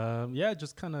 Yeah,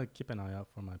 just kind of keep an eye out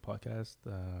for my podcast.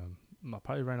 I'll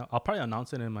probably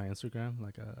announce it in my Instagram,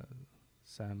 like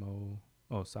Samor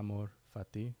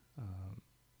Fati.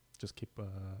 Just keep an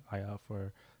eye out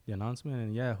for the announcement,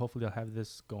 and yeah, hopefully I'll have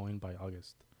this going by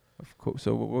August. Of course.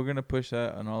 So we're gonna push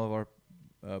that on all of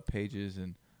our pages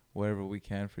and wherever we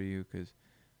can for you, because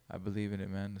I believe in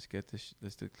it, man. Let's get this.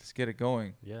 Let's get it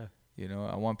going. Yeah. You know,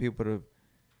 I want people to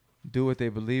do what they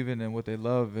believe in and what they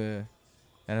love, and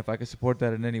if I can support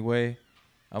that in any way,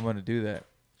 I'm gonna do that.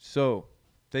 So,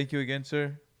 thank you again,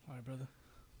 sir. All right, brother.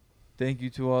 Thank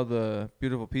you to all the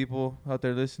beautiful people out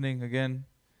there listening. Again,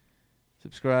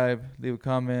 subscribe, leave a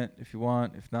comment if you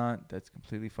want. If not, that's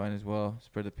completely fine as well.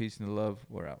 Spread the peace and the love.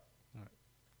 We're out. All right.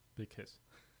 Big kiss.